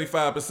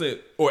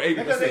 75% or 80%.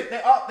 Because they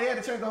had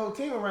to turn the whole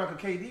team around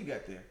because KD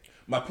got there.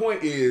 My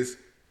point is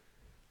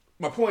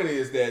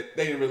that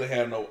they didn't really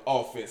have no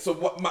offense. So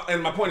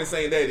my point in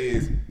saying that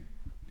is,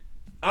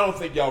 I don't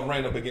think y'all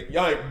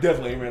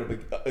definitely ain't ran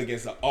up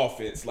against an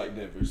offense like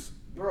Denver's.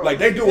 Bro, like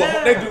they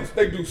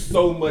do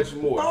so much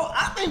more. Bro,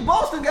 I think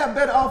Boston got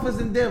better offense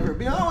than Denver.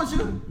 Be honest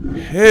with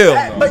you. Hell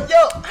no. But yo,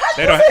 how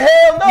you say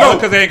hell no? No,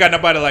 because they ain't got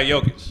nobody like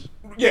Jokic.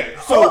 Yeah.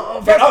 So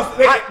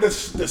the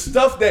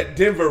stuff that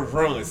Denver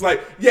runs,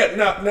 like shit.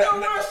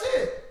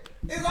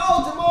 It's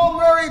all Jamal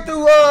Murray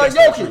through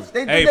Jokic.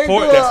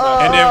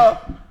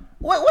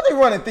 What they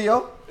running,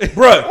 Theo?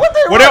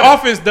 Bruh, their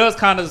offense does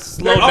kind of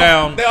slow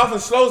down. Their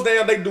offense slows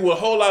down. They do a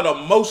whole lot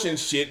of motion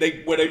shit.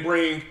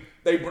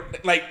 When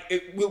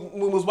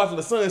we was watching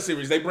the Suns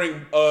series, they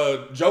bring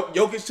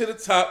Jokic to the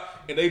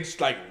top and they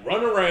just like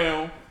run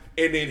around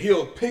and then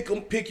he'll pick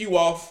you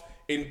off,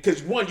 and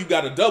because you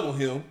got to double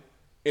him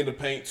in the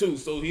paint too,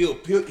 so he'll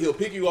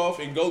pick you off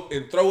and go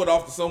and throw it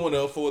off to someone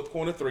else for a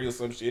corner 3 or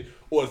some shit,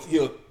 or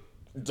he'll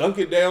dunk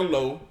it down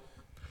low.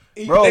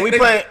 We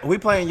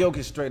playing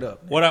Jokic straight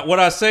up. What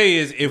I say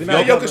is, if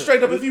Jokic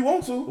straight up if you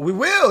want to, we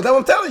will. That's what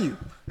I'm telling you.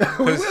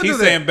 Because he's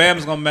saying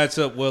Bam's gonna match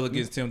up well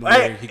against him.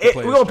 He can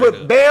play. We're gonna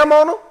put Bam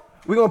on him.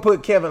 We're gonna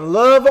put Kevin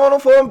Love on him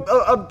for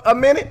a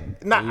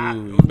minute.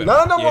 None of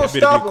them gonna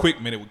stop him. Quick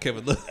minute with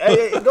Kevin Love.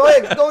 Hey, go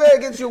ahead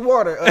and get your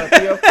water,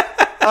 Theo.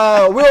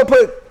 We're gonna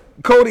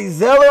put Cody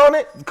Zeller on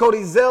it.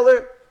 Cody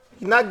Zeller,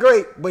 he's not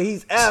great, but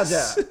he's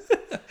agile.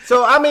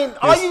 So I mean,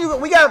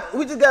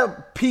 we just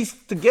got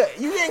pieced together.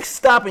 You ain't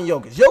stopping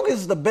Jokic. Jokic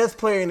is the best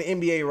player in the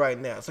NBA right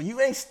now, so you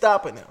ain't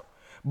stopping him.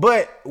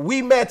 But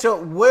we match up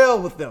well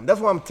with them.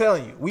 That's what I'm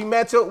telling you. We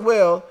match up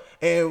well,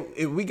 and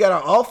if we got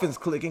our offense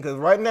clicking, because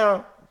right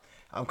now,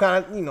 I'm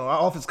kind of,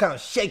 our offense kind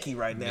of shaky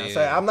right now. Yeah.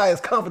 So I'm not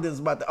as confident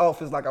about the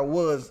offense like I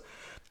was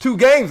 2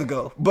 games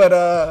ago.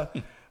 But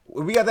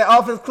we got that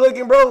offense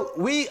clicking, bro.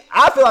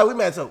 I feel like we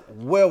match up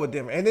well with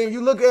them. And then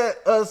you look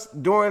at us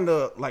during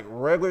the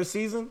regular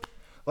season,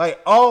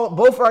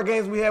 both our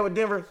games we had with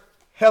Denver,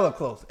 hella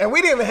close. And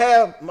we didn't even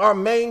have our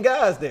main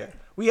guys there.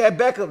 We had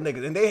backup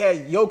niggas, and they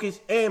had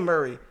Jokic and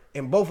Murray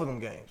in both of them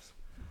games.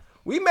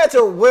 We match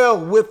up well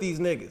with these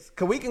niggas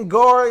because we can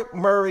guard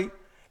Murray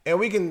and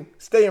we can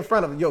stay in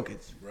front of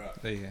Jokic. Right.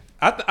 Yeah.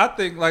 I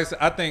think, like I said,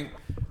 I think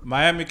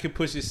Miami can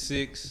push it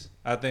 6.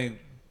 I think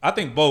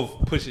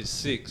both push it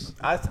 6.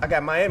 I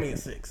got Miami at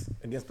 6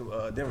 against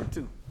Denver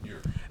 2.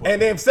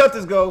 And then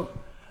Celtics go.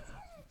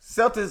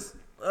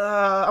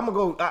 I'm gonna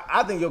go.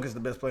 I think Jokic is the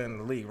best player in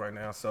the league right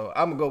now, so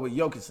I'm gonna go with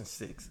Jokic in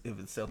 6 if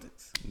it's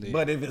Celtics. Yeah.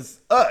 But if it's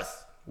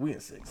us, we in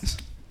 6.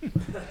 Yeah,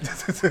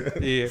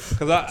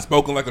 because I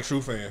spoken like a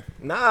true fan.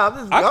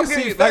 Nah, I can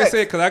see, like I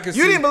said, because I can see.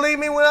 You didn't believe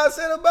me when I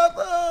said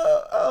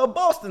about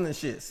Boston and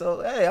shit.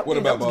 So hey, I'm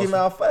just giving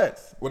out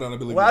facts. What don't I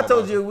believe? Well, I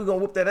told you we gonna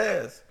whoop that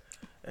ass.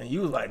 And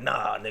you was like,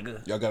 nah,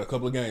 nigga. Y'all got a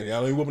couple of games.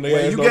 Y'all ain't whooping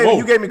their ass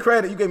You gave me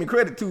credit. You gave me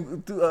credit to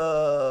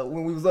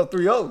when we was up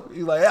 3-0.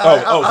 You like,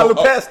 I look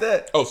past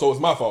that. Oh, so it's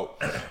my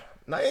fault.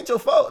 Nah, it ain't your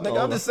fault,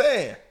 nigga. I'm just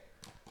saying.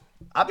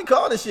 I be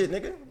calling this shit,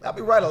 nigga. I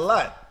be right a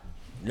lot.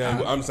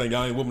 Yeah, I'm saying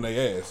y'all ain't whooping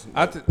their ass.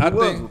 I think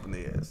whooping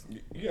their ass.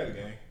 You had a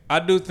game. I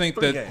do think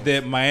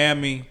that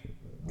Miami.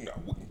 No,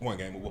 one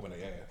game of whooping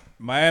their ass.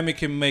 Miami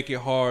can make it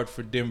hard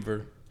for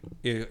Denver.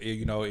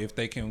 If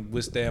they can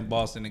withstand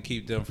Boston and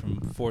keep them from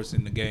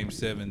forcing the game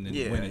 7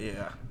 and winning.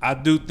 Yeah. I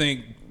do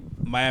think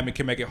Miami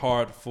can make it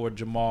hard for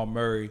Jamal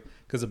Murray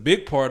because a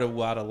big part of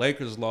why the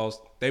Lakers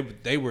lost,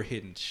 they were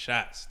hitting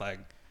shots. Like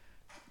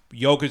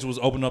Jokic was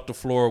opening up the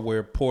floor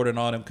where Porter and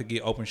all them could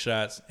get open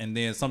shots, and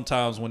then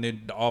sometimes when the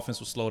offense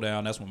would slow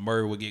down, that's when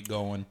Murray would get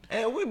going.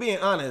 And we being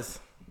honest,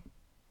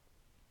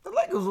 the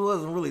Lakers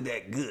wasn't really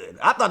that good.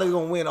 I thought they were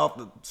going to win off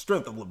the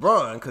strength of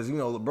LeBron because,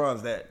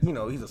 LeBron's that,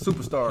 he's a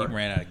superstar. He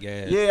ran out of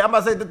gas. Yeah, I'm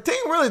about to say the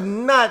team really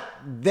not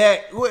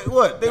that.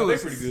 What? They were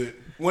pretty good.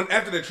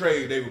 After the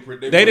trade, they were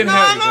pretty. They didn't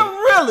have. Not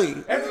really.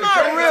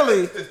 Not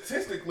really.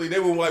 Statistically, they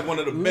were like one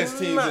of the best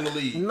teams in the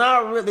league.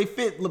 Not really. They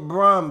fit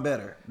LeBron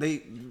better.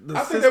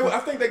 I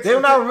think they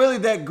were not really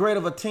that great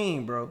of a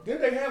team, bro.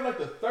 Didn't they have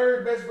the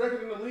 3rd best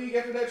record in the league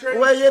after that trade?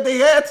 Well, yeah, they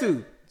had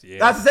to. Yeah.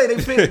 Not to say they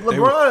fit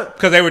LeBron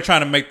because they were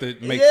trying to make the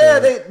they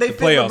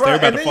playoffs. They were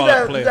about to fall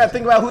out of the playoffs. You got to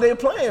think about who they were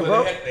playing,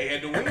 bro. They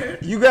had to win.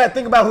 You got to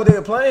think about who they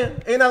were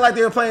playing. Ain't not like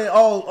they were playing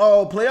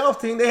all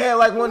playoff team. They had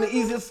one of the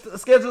easiest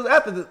schedules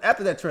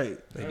after that trade.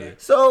 They did.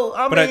 So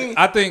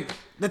I think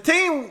the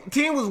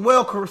team was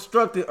well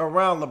constructed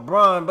around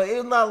LeBron, but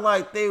it's not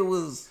like they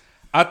was.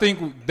 I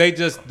think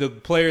the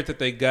players that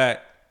they got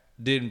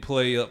didn't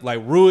play up.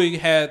 Like Rui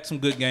had some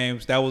good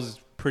games. That was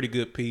a pretty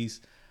good piece.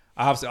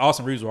 Obviously,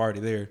 Austin Reeves was already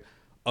there.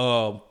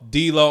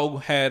 D'Lo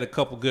had a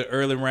couple good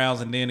early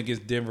rounds, and then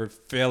against Denver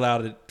fell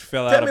out.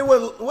 Tell me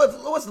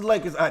what's the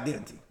Lakers'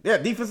 identity? They're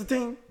a defensive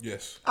team.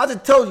 Yes. I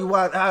just told you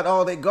how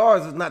all their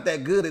guards is not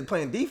that good at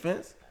playing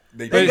defense.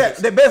 They got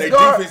their best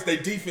guard. Their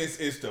defense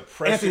is the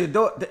pressure.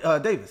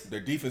 Anthony Davis. Their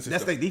defense is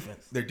that's their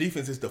defense. Their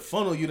defense is to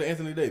funnel you to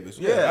Anthony Davis.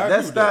 Yeah,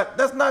 that's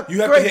not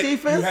great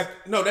defense.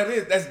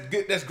 That's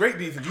good. That's great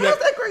defense. How's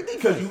that great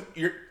defense?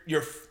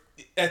 Because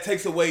that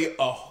takes away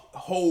a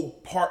whole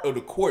part of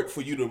the court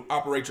for you to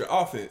operate your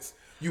offense.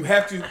 You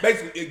have to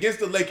basically against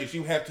the Lakers.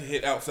 You have to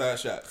hit outside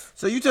shots.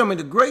 So you tell me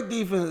the great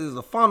defense is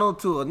a funnel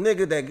to a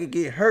nigga that could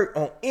get hurt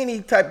on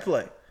any type of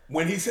play.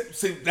 When he said,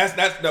 see, that's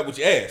not what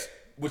you asked.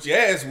 What you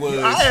asked was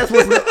I asked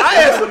what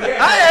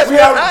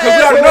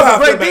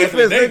great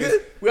defense,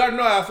 nigga. We already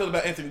know how I feel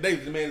about Anthony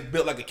Davis. The man's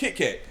built like a Kit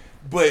Kat,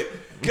 but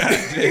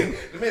the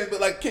man's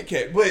built like a Kit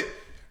Kat, but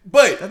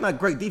that's not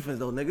great defense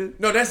though, nigga.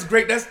 No, that's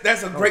great.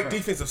 That's a great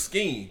defensive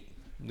scheme.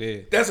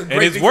 Yeah, that's a great.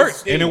 And it's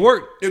worked. And it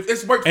worked.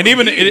 It's worked. And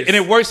even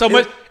it worked so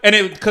much. And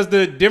it because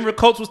the Denver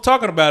coach was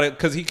talking about it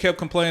because he kept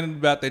complaining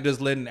about they just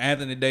letting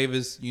Anthony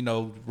Davis,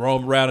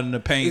 roam around in the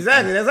paint.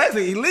 Exactly. That's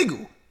actually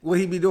illegal. What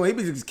he be doing?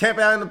 He be just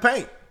camping out in the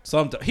paint.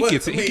 Sometimes he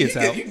gets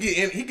out.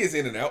 He gets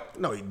in and out.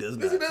 No, he does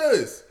not. Yes, he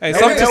does. Hey,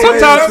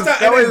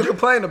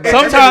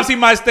 sometimes he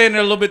might stay in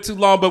there a little bit too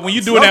long, but when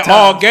you doing that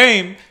all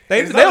game,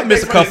 they'll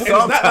miss a couple.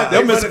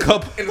 They'll miss a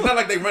couple. And it's not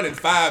like they running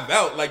 5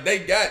 out. Like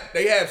they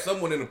have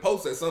someone in the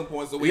post at some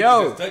point, so we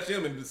can just touch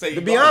him and say.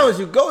 To be honest,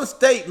 you Golden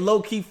State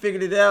low key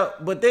figured it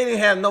out, but they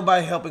didn't have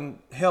nobody helping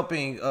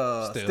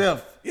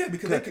Steph. Yeah,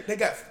 because they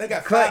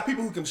got 5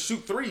 people who can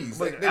shoot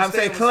threes. I'm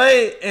saying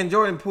Clay and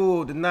Jordan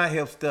Poole did not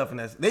help Steph in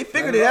that. They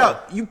figured it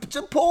out. You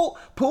just pull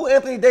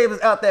Anthony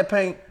Davis out that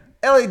paint.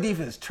 LA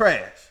defense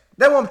trash.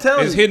 That's what I'm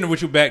telling you. It's hitting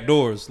with you back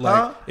doors.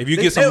 Like if you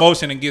get some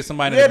motion and get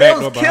somebody in the back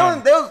door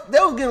behind. They was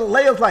getting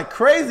layups like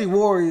crazy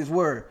Warriors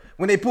were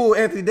when they pulled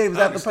Anthony Davis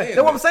out the paint.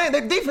 That's what I'm saying.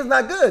 Their defense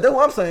not good. That's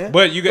what I'm saying.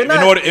 But you got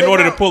in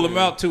order to pull them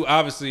out too,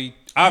 obviously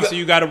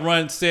you got to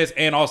run sets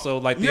and also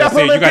like Theo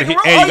said, you got to hit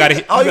and you got to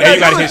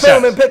hit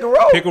shots.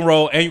 Pick and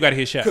roll and you got to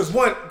hit shots.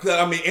 Because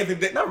Anthony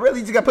Davis. Not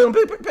really. You just got to put him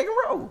pick and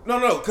roll.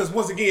 No. Because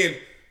once again,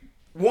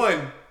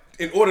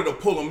 in order to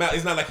pull him out,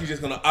 it's not like you're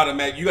just gonna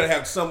automatic. You gotta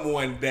have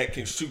someone that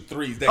can shoot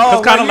threes.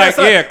 Because kind of like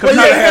you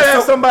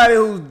have somebody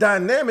who's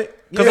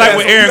dynamic. Because like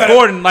with Aaron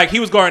Gordon, like he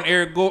was guarding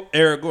Eric Gordon.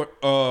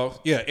 Was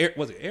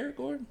it Eric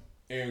Gordon?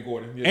 Aaron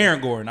Gordon. Yeah.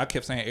 Aaron Gordon. I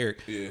kept saying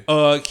Eric.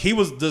 Yeah. He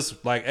was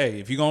just like, hey,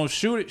 if you're gonna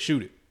shoot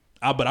it.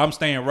 But I'm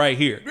staying right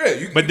here.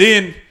 Yeah. But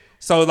then,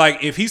 so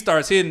like if he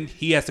starts hitting,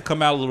 he has to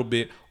come out a little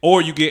bit,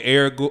 or you get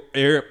Aaron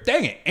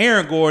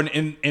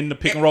Gordon in the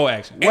pick and roll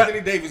action.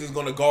 Anthony Davis is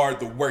gonna guard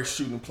the worst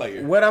shooting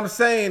player. What I'm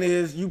saying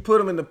is, you put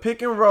him in the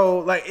pick and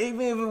roll, like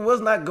even if it was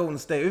not Golden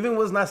State, even if it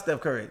was not Steph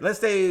Curry, let's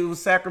say it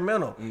was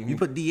Sacramento, you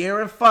put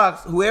De'Aaron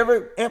Fox,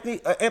 whoever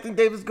Anthony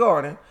Davis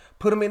guarding.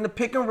 Put him in the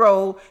pick and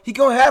roll. He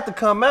gonna have to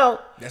come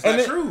out. That's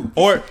not true.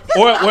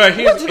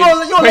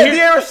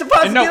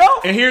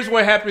 And here's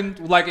what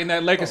happened, like in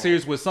that Lakers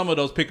series with some of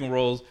those pick and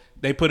rolls.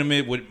 They put him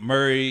in with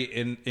Murray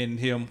and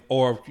him,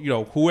 or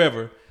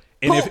whoever.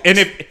 And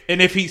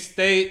if he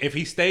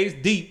stays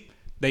deep,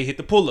 they hit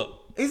the pull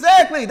up.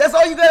 Exactly. That's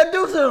all you gotta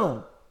do to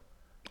him.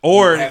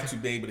 Or you have to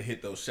be able to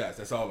hit those shots.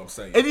 That's all I'm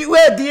saying. If you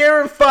had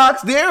De'Aaron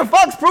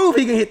Fox proved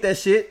he can hit that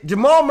shit.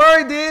 Jamal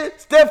Murray did.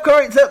 Steph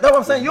Curry. That's what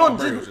I'm saying.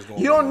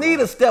 You don't need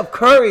a Steph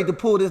Curry to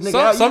pull this nigga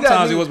out.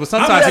 Sometimes he was, but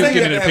sometimes he was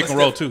getting in the pick and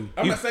roll too.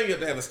 I'm not saying you have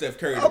to have a Steph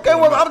Curry. Okay,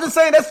 well I'm just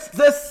saying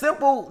that's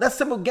simple. That's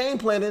simple game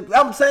planning.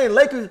 I'm saying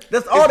Lakers.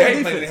 That's all their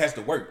defense. Game planning has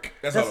to work.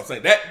 That's all I'm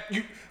saying.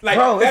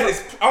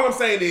 All I'm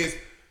saying is.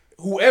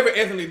 Whoever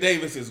Anthony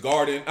Davis is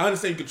guarding, I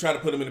understand you can try to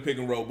put him in the pick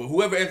and roll, but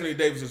whoever Anthony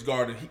Davis is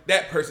guarding,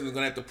 that person is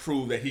going to have to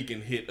prove that he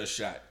can hit a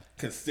shot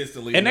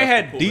consistently. And they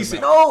had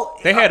decent.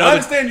 I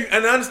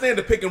understand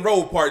the pick and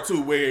roll part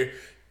too, where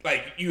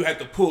like you have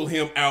to pull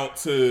him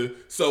out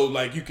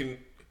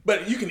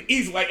but you can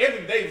easily, like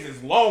Anthony Davis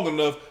is long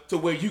enough to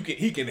where he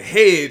can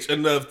hedge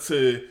enough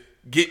to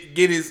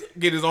get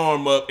his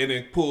arm up and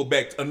then pull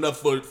back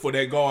enough for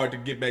that guard to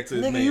get back to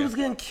his man. He was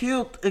getting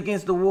killed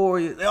against the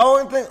Warriors. The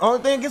only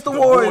thing against the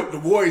Warriors. The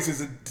Warriors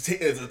is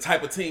a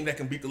type of team that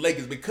can beat the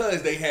Lakers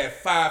because they have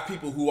 5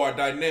 people who are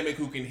dynamic,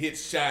 who can hit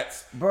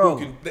shots.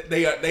 Bro,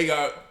 they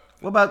are.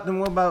 What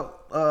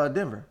about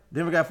Denver?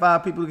 Denver got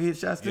 5 people who can hit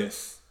shots too.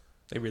 Yes,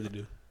 they really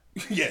do.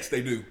 Yes,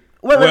 they do.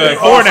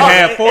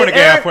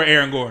 4.5 for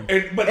Aaron Gordon.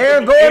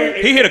 Aaron Gordon,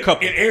 he hit a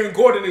couple. And Aaron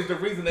Gordon is the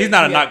reason he's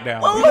not a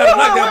knockdown. He's not a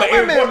knockdown, but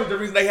Aaron Gordon is the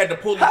reason they had to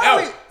pull him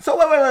out. So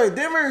wait.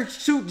 Denver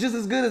shoot just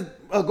as good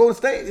as Golden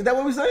State. Is that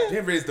what we're saying?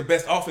 Denver is the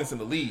best offense in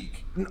the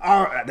league. You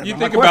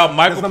think about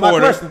Michael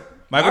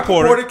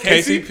Porter,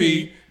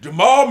 KCP,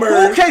 Jamal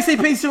Murray. Who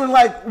KCP shooting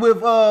like with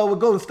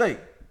Golden State?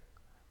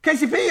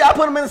 KCP, I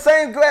put him in the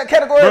same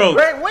category as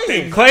Grant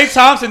Williams. Klay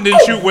Thompson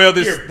didn't shoot well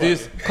this.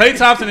 Klay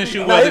Thompson didn't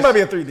shoot well. He might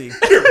be a 3D.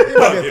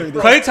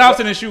 Klay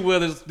Thompson didn't shoot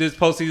well this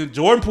postseason.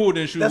 Jordan Poole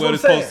didn't shoot well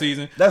this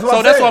postseason. That's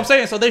what I'm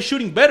saying. So they're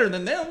shooting better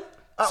than them.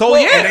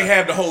 And they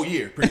have the whole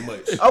year pretty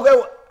much. Okay,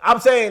 well,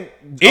 I'm saying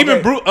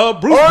even Bruce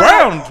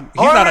Brown,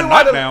 he's not a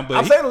knockdown. But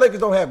I'm saying the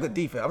Lakers don't have good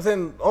defense. I'm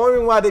saying the only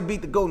reason why they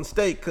beat the Golden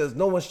State because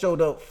no one showed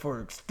up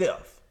for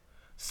Steph.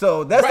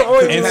 So that's the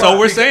only. And so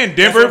we're saying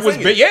Denver was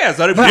big. Yeah,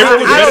 so Denver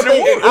was better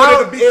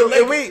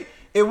than Warriors.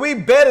 If we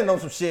betting on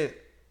some shit.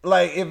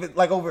 Like if it,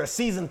 like over a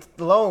season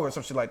long or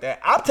some shit like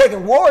that, I'm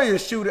taking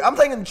Warriors shooter. I'm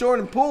taking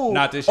Jordan Poole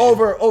not this year.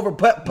 over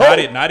Pope.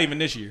 Not even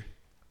this year.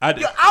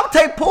 I'll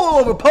take Poole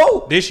over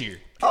Pope this year.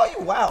 Oh,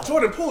 you wild.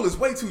 Jordan Poole is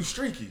way too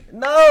streaky.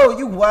 No,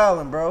 you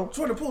wildin', bro.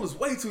 Jordan Poole is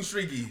way too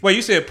streaky. Wait,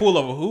 you said Poole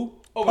over who?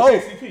 Over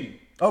KCP.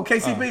 Oh,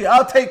 KCP.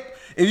 I'll take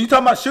if you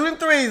talking about shooting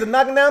threes and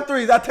knocking down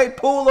threes. I'll take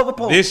Poole over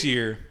Pope this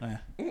year.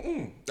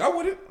 I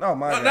wouldn't. Oh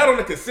my God. Not on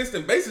a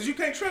consistent basis. You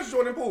can't trust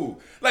Jordan Poole.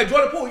 Like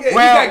Jordan Poole, yeah,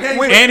 well, he got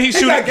games. And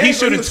he's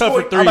shooting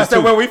tougher threes. I'm about to say,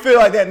 too. well, we feel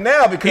like that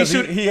now because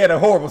he had a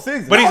horrible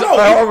season. But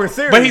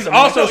he's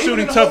also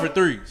shooting tougher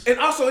threes. And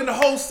also in the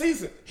whole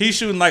season, he's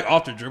shooting like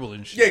off the dribble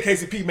and shit. Yeah,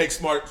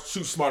 KCP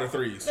shoots smarter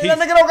threes. That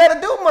nigga don't got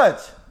to do much.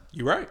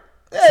 You right.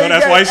 Yeah, so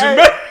that's why he's shooting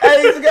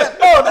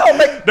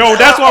better. No,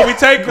 that's why we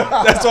take him.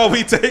 That's why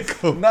we take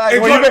him. Nah,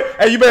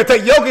 you better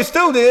take Jokic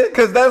too, then,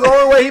 because that's the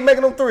only way he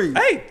making them threes.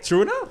 Hey,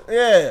 true enough.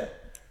 Yeah.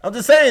 I'm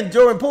just saying,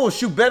 Jordan Poole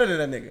shoot better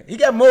than that nigga. He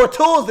got more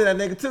tools than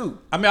that nigga too.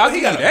 I mean, he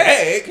got a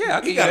bag.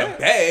 Yeah, he got a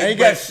bag. And he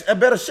got a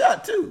better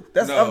shot too.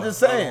 That's what I'm just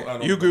saying. I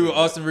don't you agree with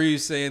Austin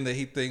Reeves saying that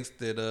he thinks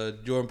that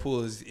Jordan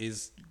Poole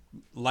is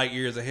light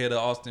years ahead of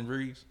Austin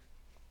Reeves?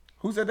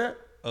 Who said that?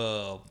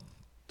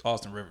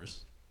 Austin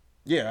Rivers.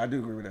 Yeah, I do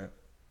agree with that.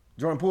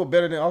 Jordan Poole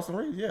better than Austin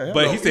Reeves? Yeah.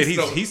 But he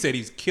said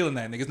he's killing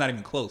that nigga. It's not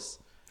even close.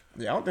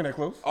 Yeah, I don't think that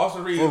close.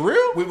 Austin Reeves. For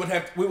real? We would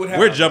have.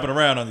 We're jumping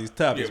around on these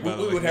topics. Yeah,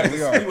 we would have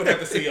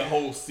to see a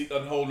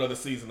whole nother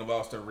season of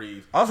Austin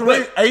Reeves. Austin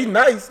Reeves, he's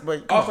nice,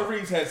 but Austin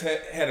Reeves has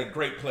had a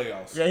great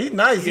playoffs. Yeah, he's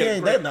nice. He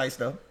ain't that nice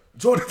though.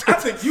 Jordan, I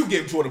think you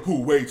give Jordan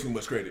Poole way too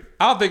much credit.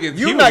 I don't think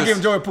you're not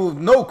giving Jordan Poole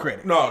no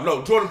credit.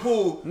 No, Jordan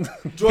Poole.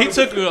 He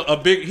took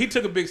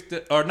a big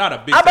step, or not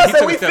a big. I'm about to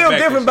say we feel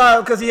different about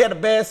him because he had a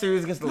bad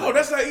series against the Lakers. No,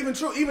 that's not even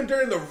true. Even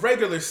during the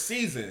regular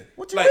season.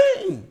 What you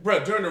mean,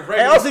 bro? During the regular.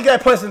 And also, he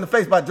got punched in the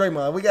face by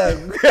Draymond. We got.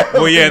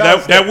 Well, yeah,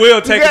 that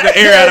will take the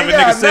air out of a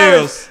nigga's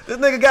sails. This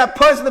nigga got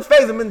punched in the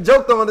face and been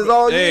joked on this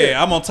all year.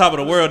 Yeah, I'm on top of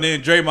the world.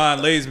 Then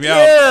Draymond lays me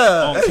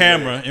out on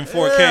camera in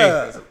 4K.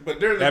 Yeah. But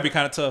that'd be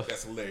kind of tough.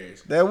 That's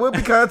hilarious. That would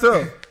be kind of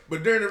tough.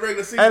 But during the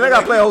regular season, and I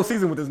gotta play a whole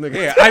season with this nigga.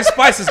 Yeah, Ice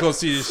Spice is gonna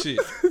see this shit.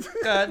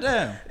 God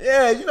damn.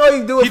 Yeah, you know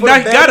he do it for the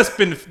baddies. He gotta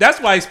spend. That's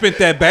why he spent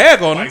that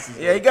bag on him.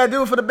 Yeah, he gotta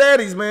do it for the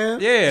baddies, man.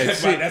 Yeah,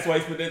 that's why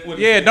he spent that.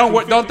 Yeah,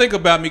 don't think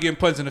about me getting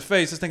punched in the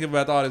face. Just think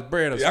about all this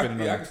bread I'm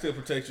spending. I can still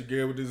protect you,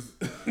 Gary, with this.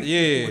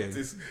 Yeah,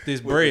 with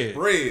this bread.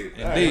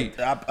 Indeed.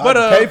 I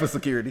pay for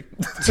security.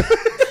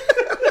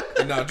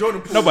 Nah,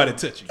 Jordan Poole. Nobody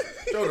touch you.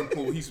 Jordan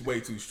Poole, he's way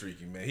too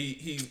streaky, man.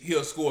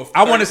 He'll score. 30,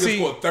 I want to see.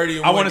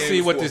 30 I want to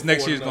see what this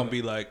next year is gonna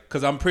be like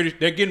because I'm pretty.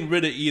 They're getting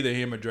rid of either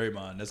him or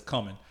Draymond. That's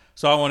coming.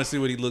 So I want to see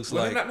what he looks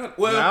like. I don't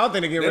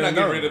think they're getting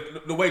rid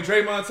of the way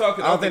Draymond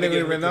talking. I don't think they're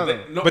getting rid of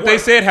him. But they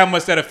said how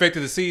much that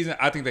affected the season.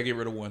 I think they get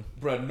rid of one.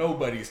 Bro,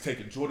 nobody is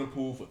taking Jordan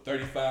Poole for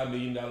 $35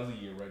 million a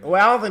year right now.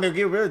 Well, I don't think they'll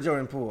get rid of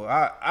Jordan Poole.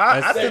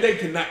 I think they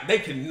cannot. They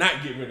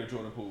cannot get rid of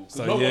Jordan Poole.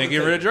 So you didn't get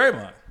rid of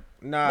Draymond.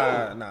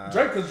 Nah.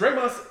 Because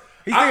Draymond.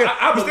 He's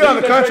still on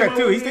the contract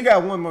too. He still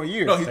got one more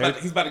year. No, he's about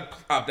to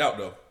opt out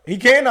though. He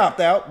can opt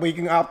out, but he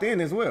can opt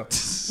in as well.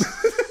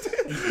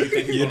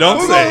 You don't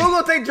say. Who's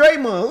gonna take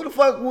Draymond? Who the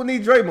fuck will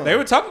need Draymond? They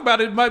were talking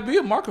about it might be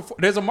a market.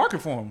 There's a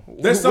market for him.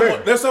 There's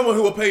someone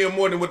who will pay him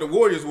more than what the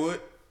Warriors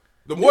would.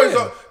 The Warriors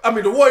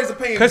the Warriors are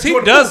paying because he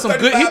does some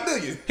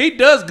good. He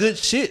does good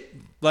shit.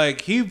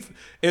 Like he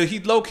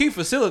low key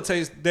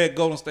facilitates that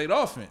Golden State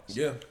offense.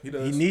 Yeah, he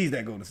does. He needs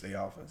that Golden State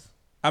offense.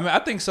 I mean, I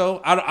think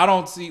so. I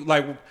don't see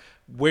like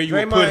where you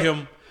would put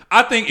him.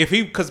 I think if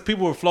because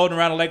people were floating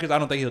around the Lakers, I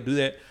don't think he'll do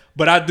that.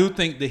 But I do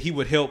think that he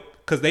would help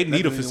because they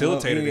need a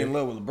facilitator. He in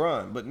love with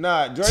LeBron, but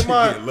nah,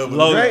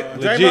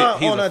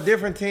 Draymond on a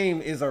different team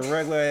is a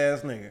regular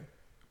ass nigga.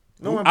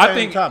 No one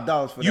paying top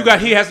dollars for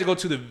that. He has to go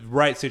to the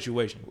right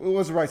situation.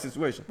 What's the right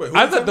situation? Wait,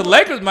 I thought the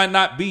Lakers might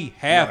not be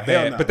half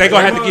bad, but they're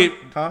gonna have to get.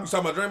 You talking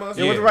about Draymond?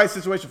 Yeah, what's the right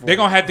situation for? They're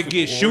gonna have to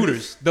get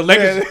shooters. The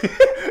Lakers.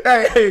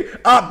 Hey,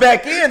 opt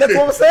back in. That's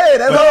what I'm saying.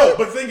 That's all.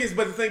 But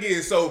the thing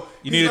is, so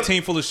you need a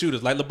team full of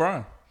shooters like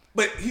LeBron.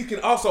 But he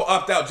can also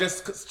opt out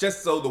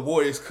just so the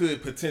Warriors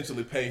could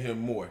potentially pay him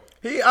more.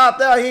 He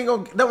opt out. He ain't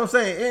gonna. That's what I'm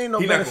saying. Ain't no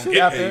better shit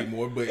out there.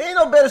 But ain't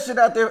no better shit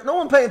out there. No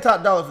one paying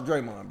top dollar for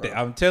Draymond, bro.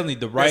 I'm telling you,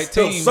 the right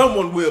team.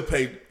 Someone will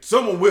pay.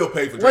 Someone will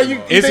pay for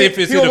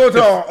Draymond. He'll go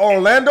to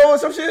Orlando or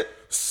some shit.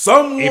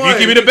 Someone. If you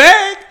give me the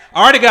bag,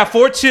 I already got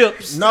 4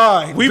 chips.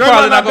 Nah, we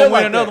probably not gonna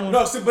win another one.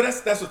 No, see, but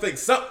that's the thing.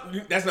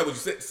 That's not what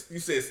you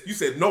said. You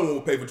said no one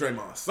will pay for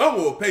Draymond.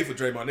 Someone will pay for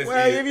Draymond.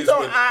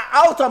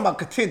 I was talking about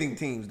contending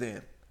teams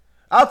then.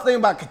 I was thinking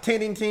about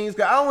contending teams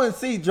because I don't want to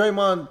see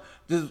Draymond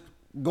just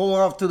go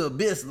off to the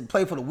abyss and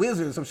play for the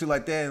Wizards or some shit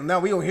like that. And now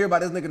we don't hear about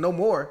this nigga no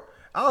more.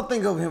 I don't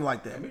think of him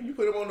like that. I mean, you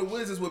put him on the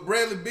Wizards with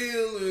Bradley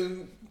Beal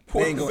and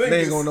they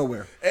ain't going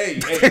nowhere. Hey.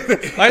 Like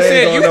I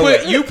said,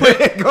 if you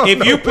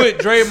put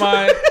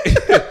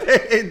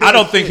Draymond, I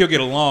don't think he'll get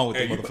along with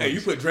the motherfuckers. Hey,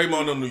 you put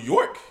Draymond on New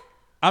York?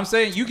 I'm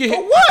saying you get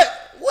hit. What?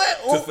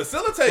 to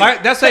facilitate.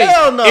 Like that's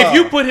Hell no. if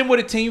you put him with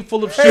a team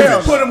full of if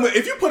shooters,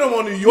 you put him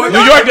on New York, New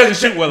York doesn't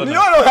shoot well New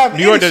enough. York don't have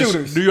any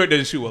shooters. New York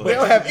doesn't shoot well They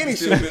enough. don't have any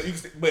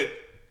shooters. But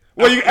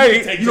Well, you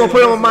gonna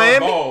put him on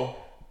Miami? Ball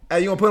Hey,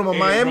 you gonna put him on and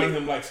Miami? run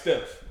him like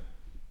Steph.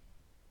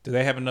 Do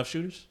they have enough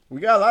shooters? We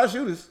got a lot of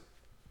shooters.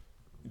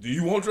 Do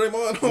you want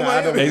Draymond on Nah,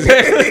 I don't. Miami?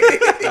 Exactly.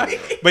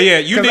 But yeah,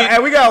 you need.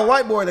 And we got a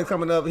white boy that's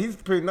coming up. He's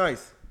pretty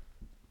nice.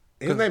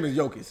 His name is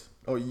Jokic.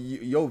 Oh,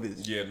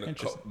 Jovic. Yeah,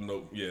 Interesting.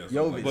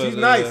 Jovic. But, He's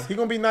nice. He's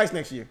gonna be nice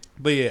next year.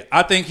 But yeah,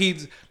 I think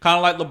he's kind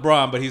of like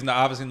LeBron, but he's not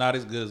obviously not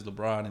as good as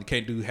LeBron, and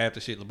can't do half the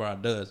shit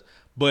LeBron does.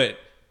 But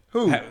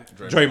Who?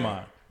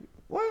 Draymond.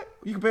 What?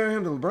 You comparing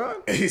him to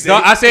LeBron? No,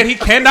 I said he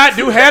cannot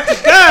do half the.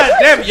 God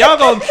damn it, I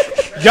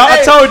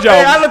told y'all.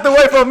 Hey, I looked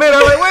away for a minute.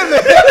 I'm like, wait a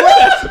minute.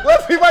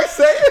 What's he might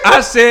say?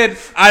 I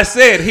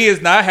said he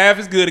is not half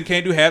as good and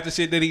can't do half the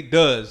shit that he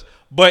does.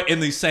 But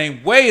in the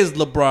same way as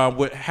LeBron,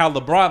 with how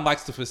LeBron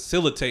likes to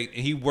facilitate,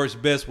 and he works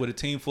best with a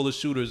team full of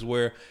shooters,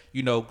 where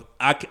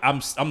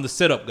I'm the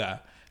setup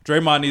guy.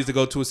 Draymond needs to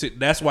go to a sit.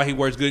 That's why he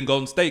works good in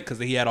Golden State, because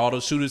he had all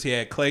those shooters. He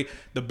had Clay,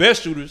 the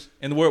best shooters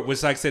in the world.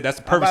 Which, like I said, that's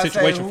the perfect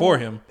situation for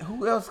him.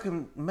 Who else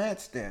can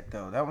match that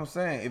though? That's what I'm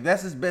saying. If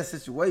that's his best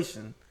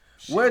situation,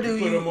 where's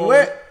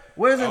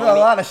a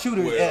lot of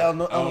shooters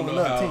on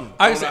another team?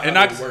 I don't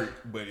know work,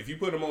 but if you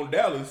put him on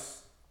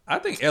Dallas, I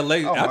think LA.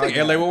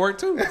 LA will work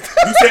too. you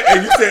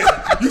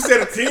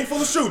said a team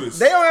full of shooters.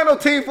 They don't have no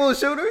team full of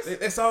shooters.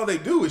 That's all they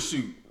do is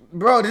shoot.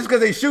 Bro, just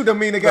because they shoot don't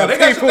mean they got a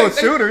team full of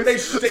shooters.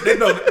 They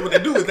know what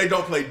they do is they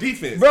don't play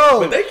defense,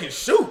 bro. But they can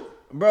shoot.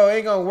 Bro, it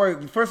ain't gonna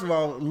work. First of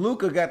all,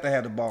 Luka got to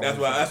have the ball. That's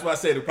why I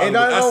said it probably.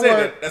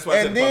 That's why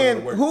I said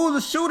then who the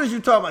shooters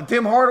you talking about?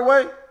 Tim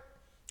Hardaway,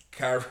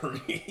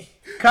 Kyrie.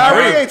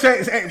 Kyrie ain't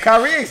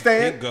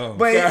staying.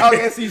 But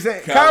yes, you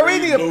said Kyrie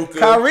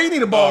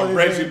need the ball.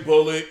 Reggie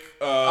Bullock.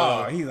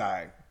 He's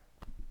alright.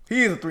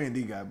 He is a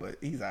 3-and-D guy, but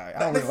he's alright. I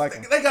don't really like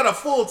him. They got a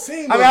full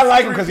team. I mean, I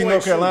like him because he's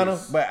North Carolina,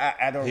 but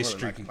I don't He's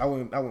really like streaky.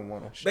 him. I wouldn't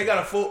want him. They got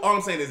a full. All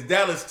I'm saying is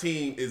Dallas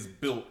team is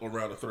built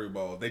around the three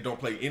ball. They don't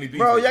play any defense.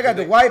 Bro, y'all got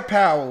the white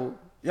power.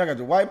 I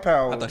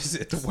thought you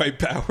said the white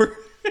power.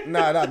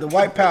 Nah, the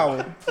white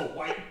power. The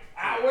white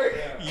power.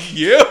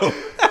 Yeah. Yo.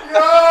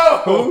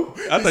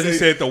 I thought you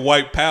said the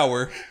white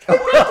power.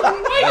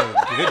 Oh,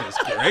 goodness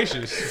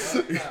gracious.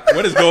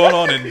 What is going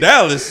on in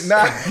Dallas?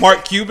 Nah.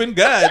 Mark Cuban?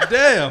 God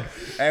damn.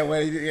 Hey,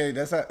 well, yeah,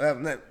 that's how.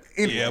 Yeah,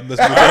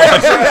 let's move on.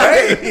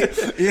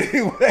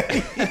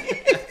 Anyway,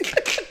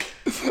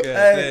 God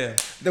damn.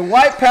 the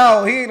white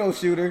power, he ain't no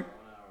shooter.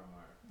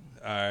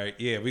 All right,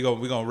 yeah, we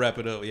gonna wrap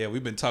it up. Yeah,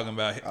 we've been talking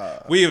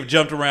about we have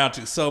jumped around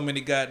to so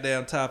many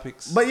goddamn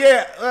topics. But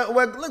yeah,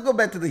 well, let's go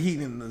back to the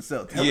Heat and the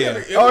Celtics.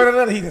 Yeah.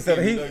 Another Heat and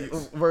Celtics. Heat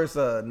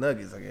versus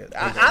Nuggets, I guess.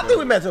 I think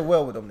we match up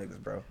well with them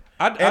niggas, bro.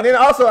 Then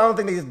also, I don't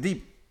think they as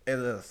deep as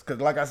us,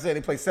 because like I said,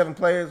 they play 7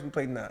 players, we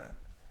play 9,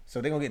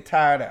 so they're gonna get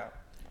tired out.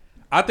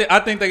 I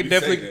think they can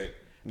definitely.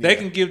 They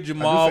can give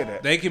Jamal.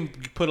 They can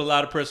put a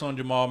lot of pressure on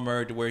Jamal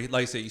Murray to where,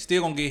 like I said, he's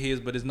still gonna get his,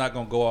 but it's not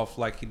gonna go off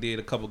like he did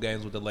a couple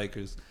games with the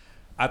Lakers.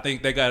 I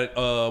think they got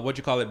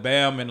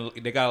Bam, and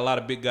they got a lot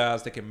of big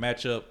guys that can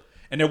match up,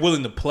 and they're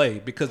willing to play,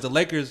 because the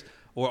Lakers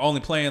were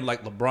only playing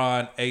like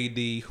LeBron,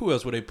 AD. Who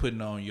else were they putting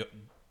on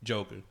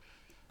Joker?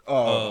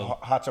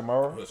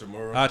 Hachimura.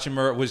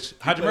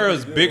 Hachimura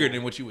is bigger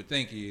than what you would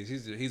think he is.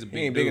 He's a big dude. He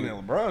ain't bigger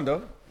than LeBron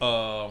though.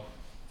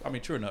 I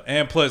mean, true enough.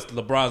 And plus,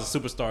 LeBron's a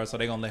superstar, so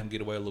they're gonna let him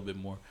get away a little bit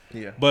more.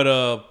 Yeah.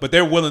 But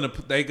they're willing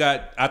to. They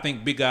got, I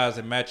think, big guys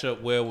that match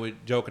up well with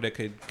Joker that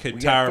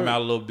could tire him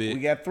out a little bit. We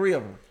got 3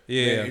 of them.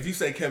 Yeah. Man, if you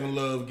say Kevin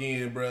Love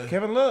again, bro.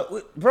 Kevin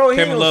Love, bro.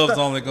 Kevin Love's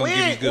only gonna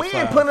give you good. We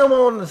ain't putting him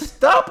on to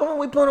stop him.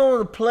 We put him on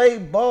to play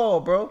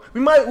ball, bro.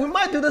 We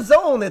might do the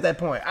zone at that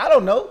point. I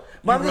don't know.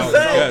 But I'm just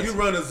saying. You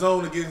run a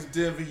zone against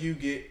Denver, you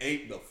get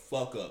ate the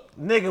fuck up.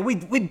 Nigga, we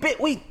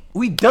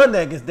done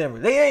that against Denver.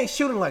 They ain't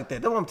shooting like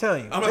that. That's what I'm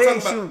telling you.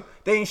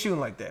 They ain't shooting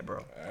like that,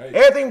 bro. Right.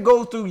 Everything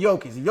goes through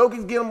Jokic. If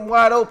Jokic get them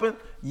wide open,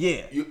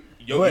 yeah. You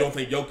don't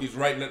think Jokic's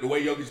right now, the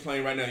way Jokic's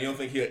playing right now, you don't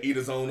think he'll eat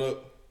his own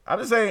up? I'm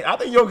just saying, I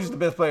think Jokic's the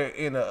best player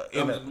in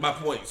my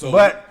point. So,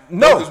 but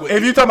no,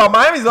 if you talking about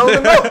Miami zone,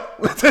 then no.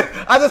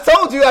 I just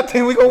told you I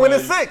think we gonna win in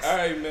 6. All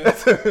right, man. All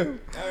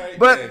right,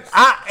 but man.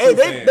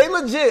 They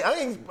legit.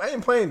 I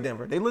ain't playing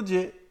Denver. They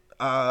legit.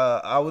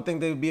 I would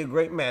think they would be a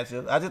great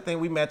matchup. I just think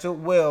we match up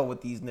well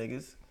with these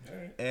niggas.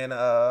 Right. And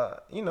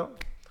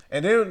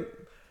and then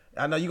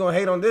I know you're gonna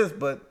hate on this,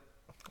 but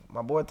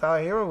my boy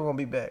Tyler Hero gonna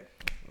be back.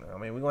 I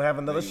mean, we're gonna have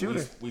another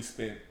shooter. We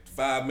spent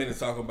 5 minutes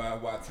talking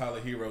about why Tyler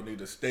Hero need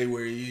to stay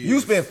where he is.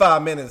 You spent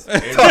 5 minutes.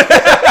 Clarify.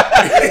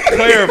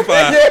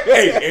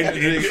 Hey, and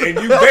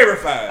you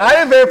verified. I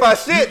didn't verify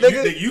shit,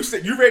 nigga. You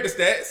said you read the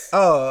stats.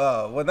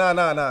 Oh, well,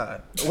 nah.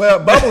 Well,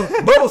 bubble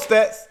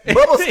stats.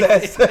 Bubble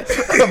stats.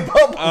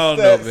 I don't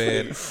know,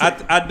 man.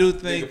 I do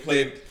think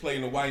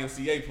playing the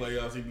YMCA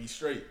playoffs, he'd be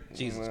straight.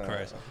 Jesus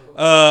Christ.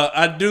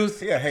 I do.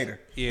 He a hater.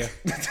 Yeah.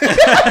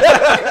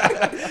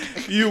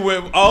 You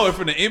went all the way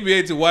from the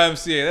NBA to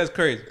YMCA. That's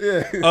crazy.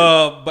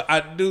 Yeah. But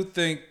I do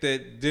think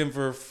that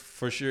Denver,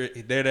 for sure,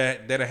 they're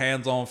the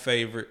hands-on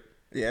favorite.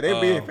 Yeah,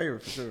 they'd be in favor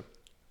for sure.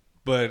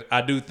 But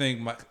I do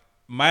think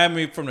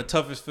Miami from the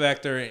toughest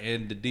factor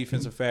and the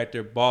defensive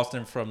factor,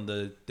 Boston from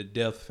the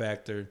depth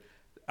factor.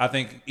 I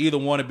think either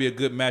one would be a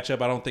good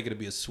matchup. I don't think it'd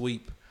be a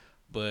sweep,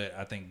 but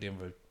I think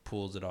Denver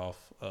pulls it off.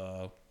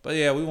 But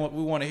yeah, we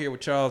want to hear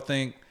what y'all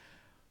think.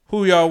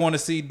 Who y'all want to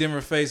see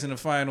Denver face in the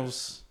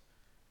finals?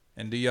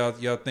 And do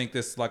y'all think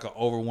this is like an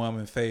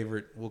overwhelming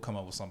favorite? We'll come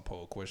up with some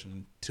poll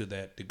question to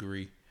that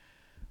degree.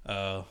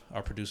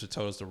 Our producer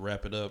told us to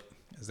wrap it up.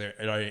 Are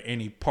there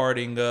any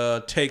parting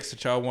takes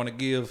that y'all want to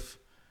give?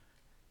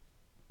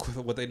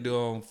 What they do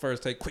on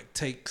first take, quick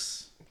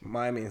takes.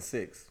 Miami in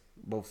 6,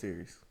 both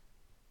series.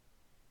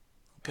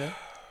 Okay.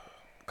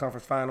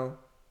 Conference finals,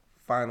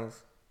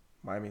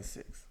 Miami in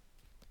 6.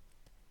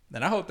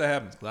 And I hope that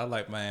happens because I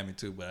like Miami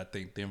too, but I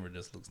think Denver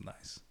just looks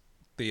nice.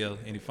 Theo,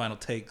 any final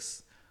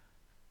takes?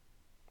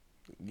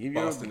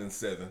 Boston in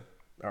 7.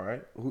 All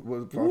right. Who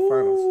was the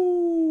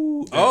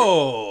finals?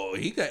 Oh,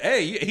 he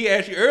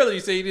asked you earlier. You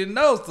said you didn't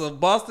know. So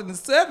Boston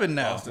is 7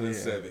 now. Boston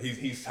is 7.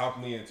 He's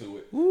talking me into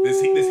it.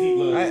 This Heat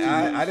love.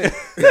 I didn't.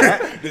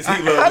 This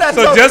Heat love.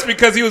 So just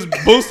because he was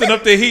boosting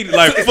up the Heat,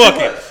 like fuck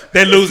it,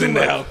 they're losing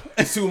now.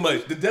 It's too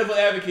much. The devil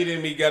advocate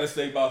in me got to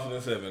say Boston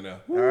in 7 now.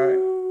 All right.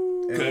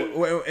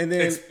 And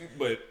then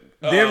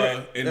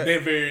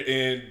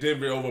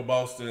Denver over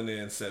Boston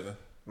in 7.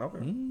 Okay.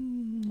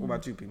 What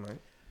about you, P. Mike?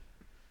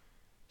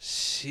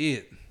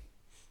 Shit.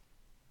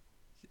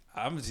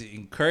 I'm just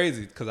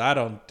crazy because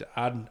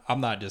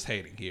I'm not just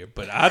hating here,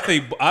 but I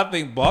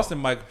think Boston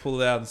might pull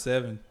it out in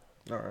 7.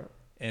 All right.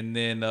 And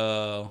then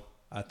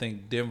I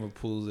think Denver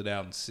pulls it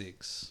out in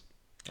 6.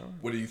 Right.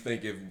 What do you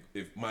think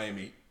if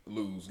Miami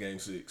lose Game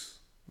 6?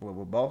 What,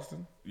 with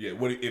Boston? Yeah.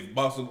 What if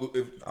Boston?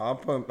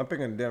 I'm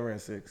picking Denver in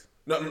 6.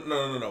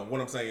 No.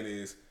 What I'm saying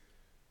is,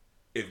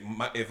 if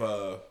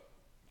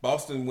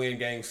Boston win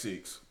Game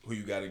 6, who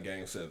you got in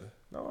Game 7?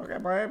 No, I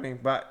got Miami,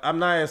 but I'm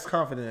not as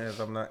confident as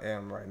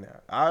am right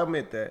now. I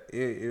admit that.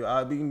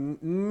 I'll be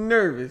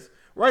nervous.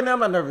 Right now, I'm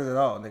not nervous at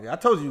all, nigga. I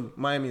told you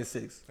Miami is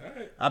 6. All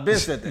right. I've been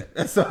said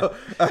that. So,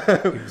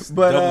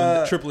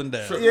 but tripling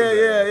down.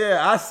 Yeah.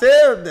 I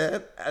said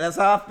that. That's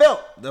how I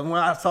felt. Then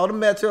when I saw the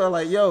matchup, I was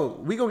like, yo,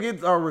 we gonna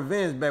get our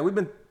revenge back. We've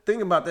been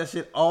thinking about that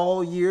shit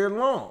all year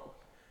long.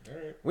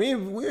 Right. We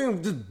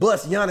ain't just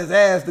bust Giannis'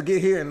 ass to get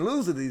here and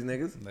lose to these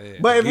niggas. Man,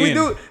 but if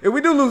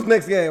we do lose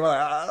next game, I'm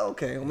like,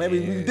 okay, well, maybe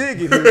we did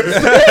get here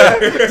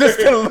just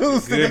to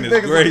lose to these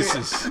niggas.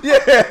 Gracious.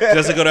 Yeah,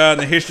 just to go down in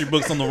the history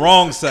books on the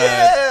wrong side.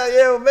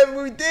 Yeah. Well, maybe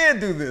we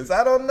did do this.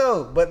 I don't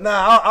know, but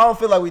nah, I don't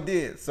feel like we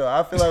did. So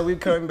I feel like we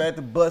coming back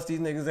to bust these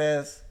niggas'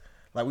 ass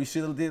like we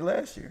should have did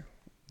last year.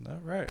 All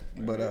right.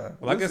 But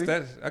well, I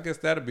guess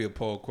that'd be a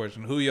poll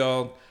question. Do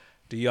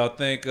y'all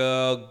think?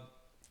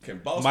 Can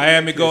Boston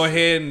Miami go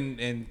ahead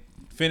and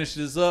finish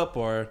this up,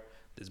 or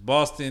does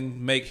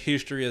Boston make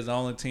history as the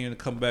only team to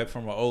come back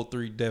from an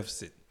 0-3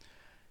 deficit?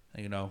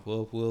 You know,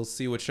 we'll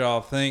see what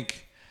y'all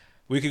think.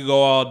 We could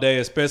go all day,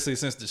 especially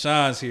since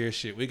DeSean's here.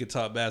 Shit, we could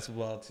talk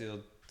basketball till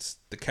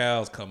the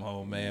cows come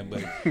home, man.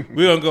 But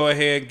we're gonna go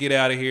ahead and get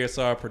out of here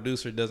so our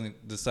producer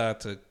doesn't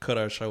decide to cut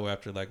our show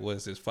after 5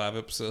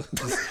 episodes.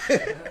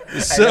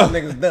 So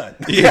niggas done.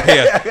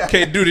 Yeah,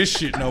 can't do this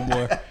shit no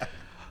more.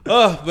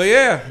 But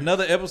yeah,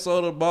 another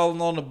episode of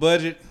Ballin on the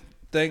Budget.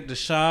 Thank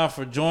DeSean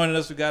for joining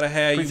us. We gotta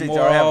have you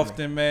more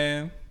often,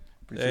 man.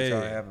 Appreciate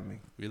y'all having me.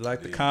 We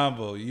like the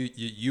convo.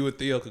 You and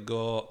Theo could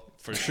go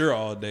for sure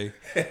all day.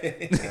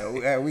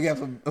 Yeah, we got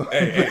some.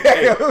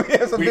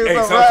 Sometimes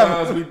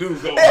we do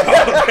go all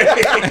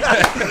day.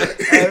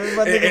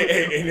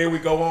 And then we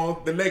go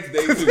on the next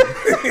day too.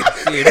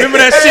 Yeah, remember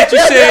that shit you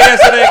said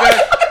yesterday, guys?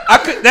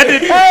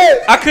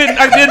 I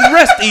didn't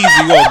rest easy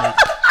on me.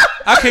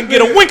 I couldn't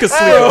get a wink of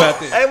sleep about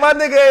this. Hey, my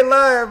nigga ain't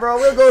lying, bro.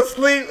 We'll go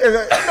sleep. And,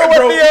 you know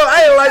what, Theo?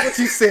 I ain't like what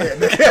you said.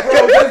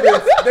 Bro,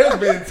 there's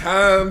been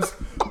times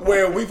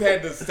where we've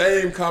had the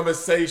same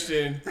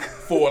conversation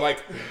for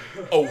like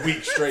a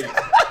week straight.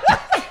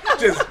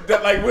 Just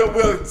like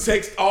we'll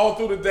text all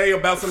through the day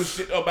about some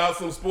shit, about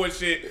some sports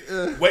shit.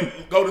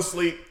 Go to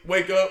sleep,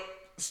 wake up,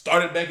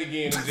 start it back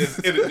again, and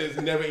it'll just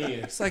never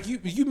end. It's like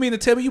you mean to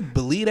tell me you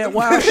believe that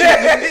wild shit?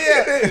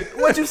 Yeah.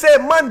 What you said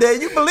Monday,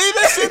 you believe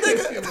that shit,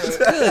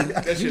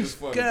 nigga? That shit is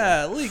funny.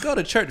 Golly, go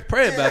to church to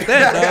pray about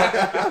that,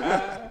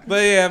 dog.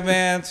 But yeah,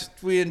 man,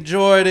 we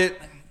enjoyed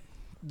it.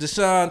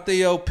 DeSean,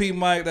 Theo, P.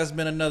 Mike, that's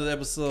been another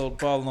episode of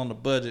Ballin' on the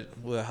Budget.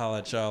 We'll holler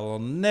at y'all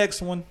on the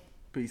next one.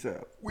 Peace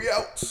out. We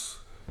out.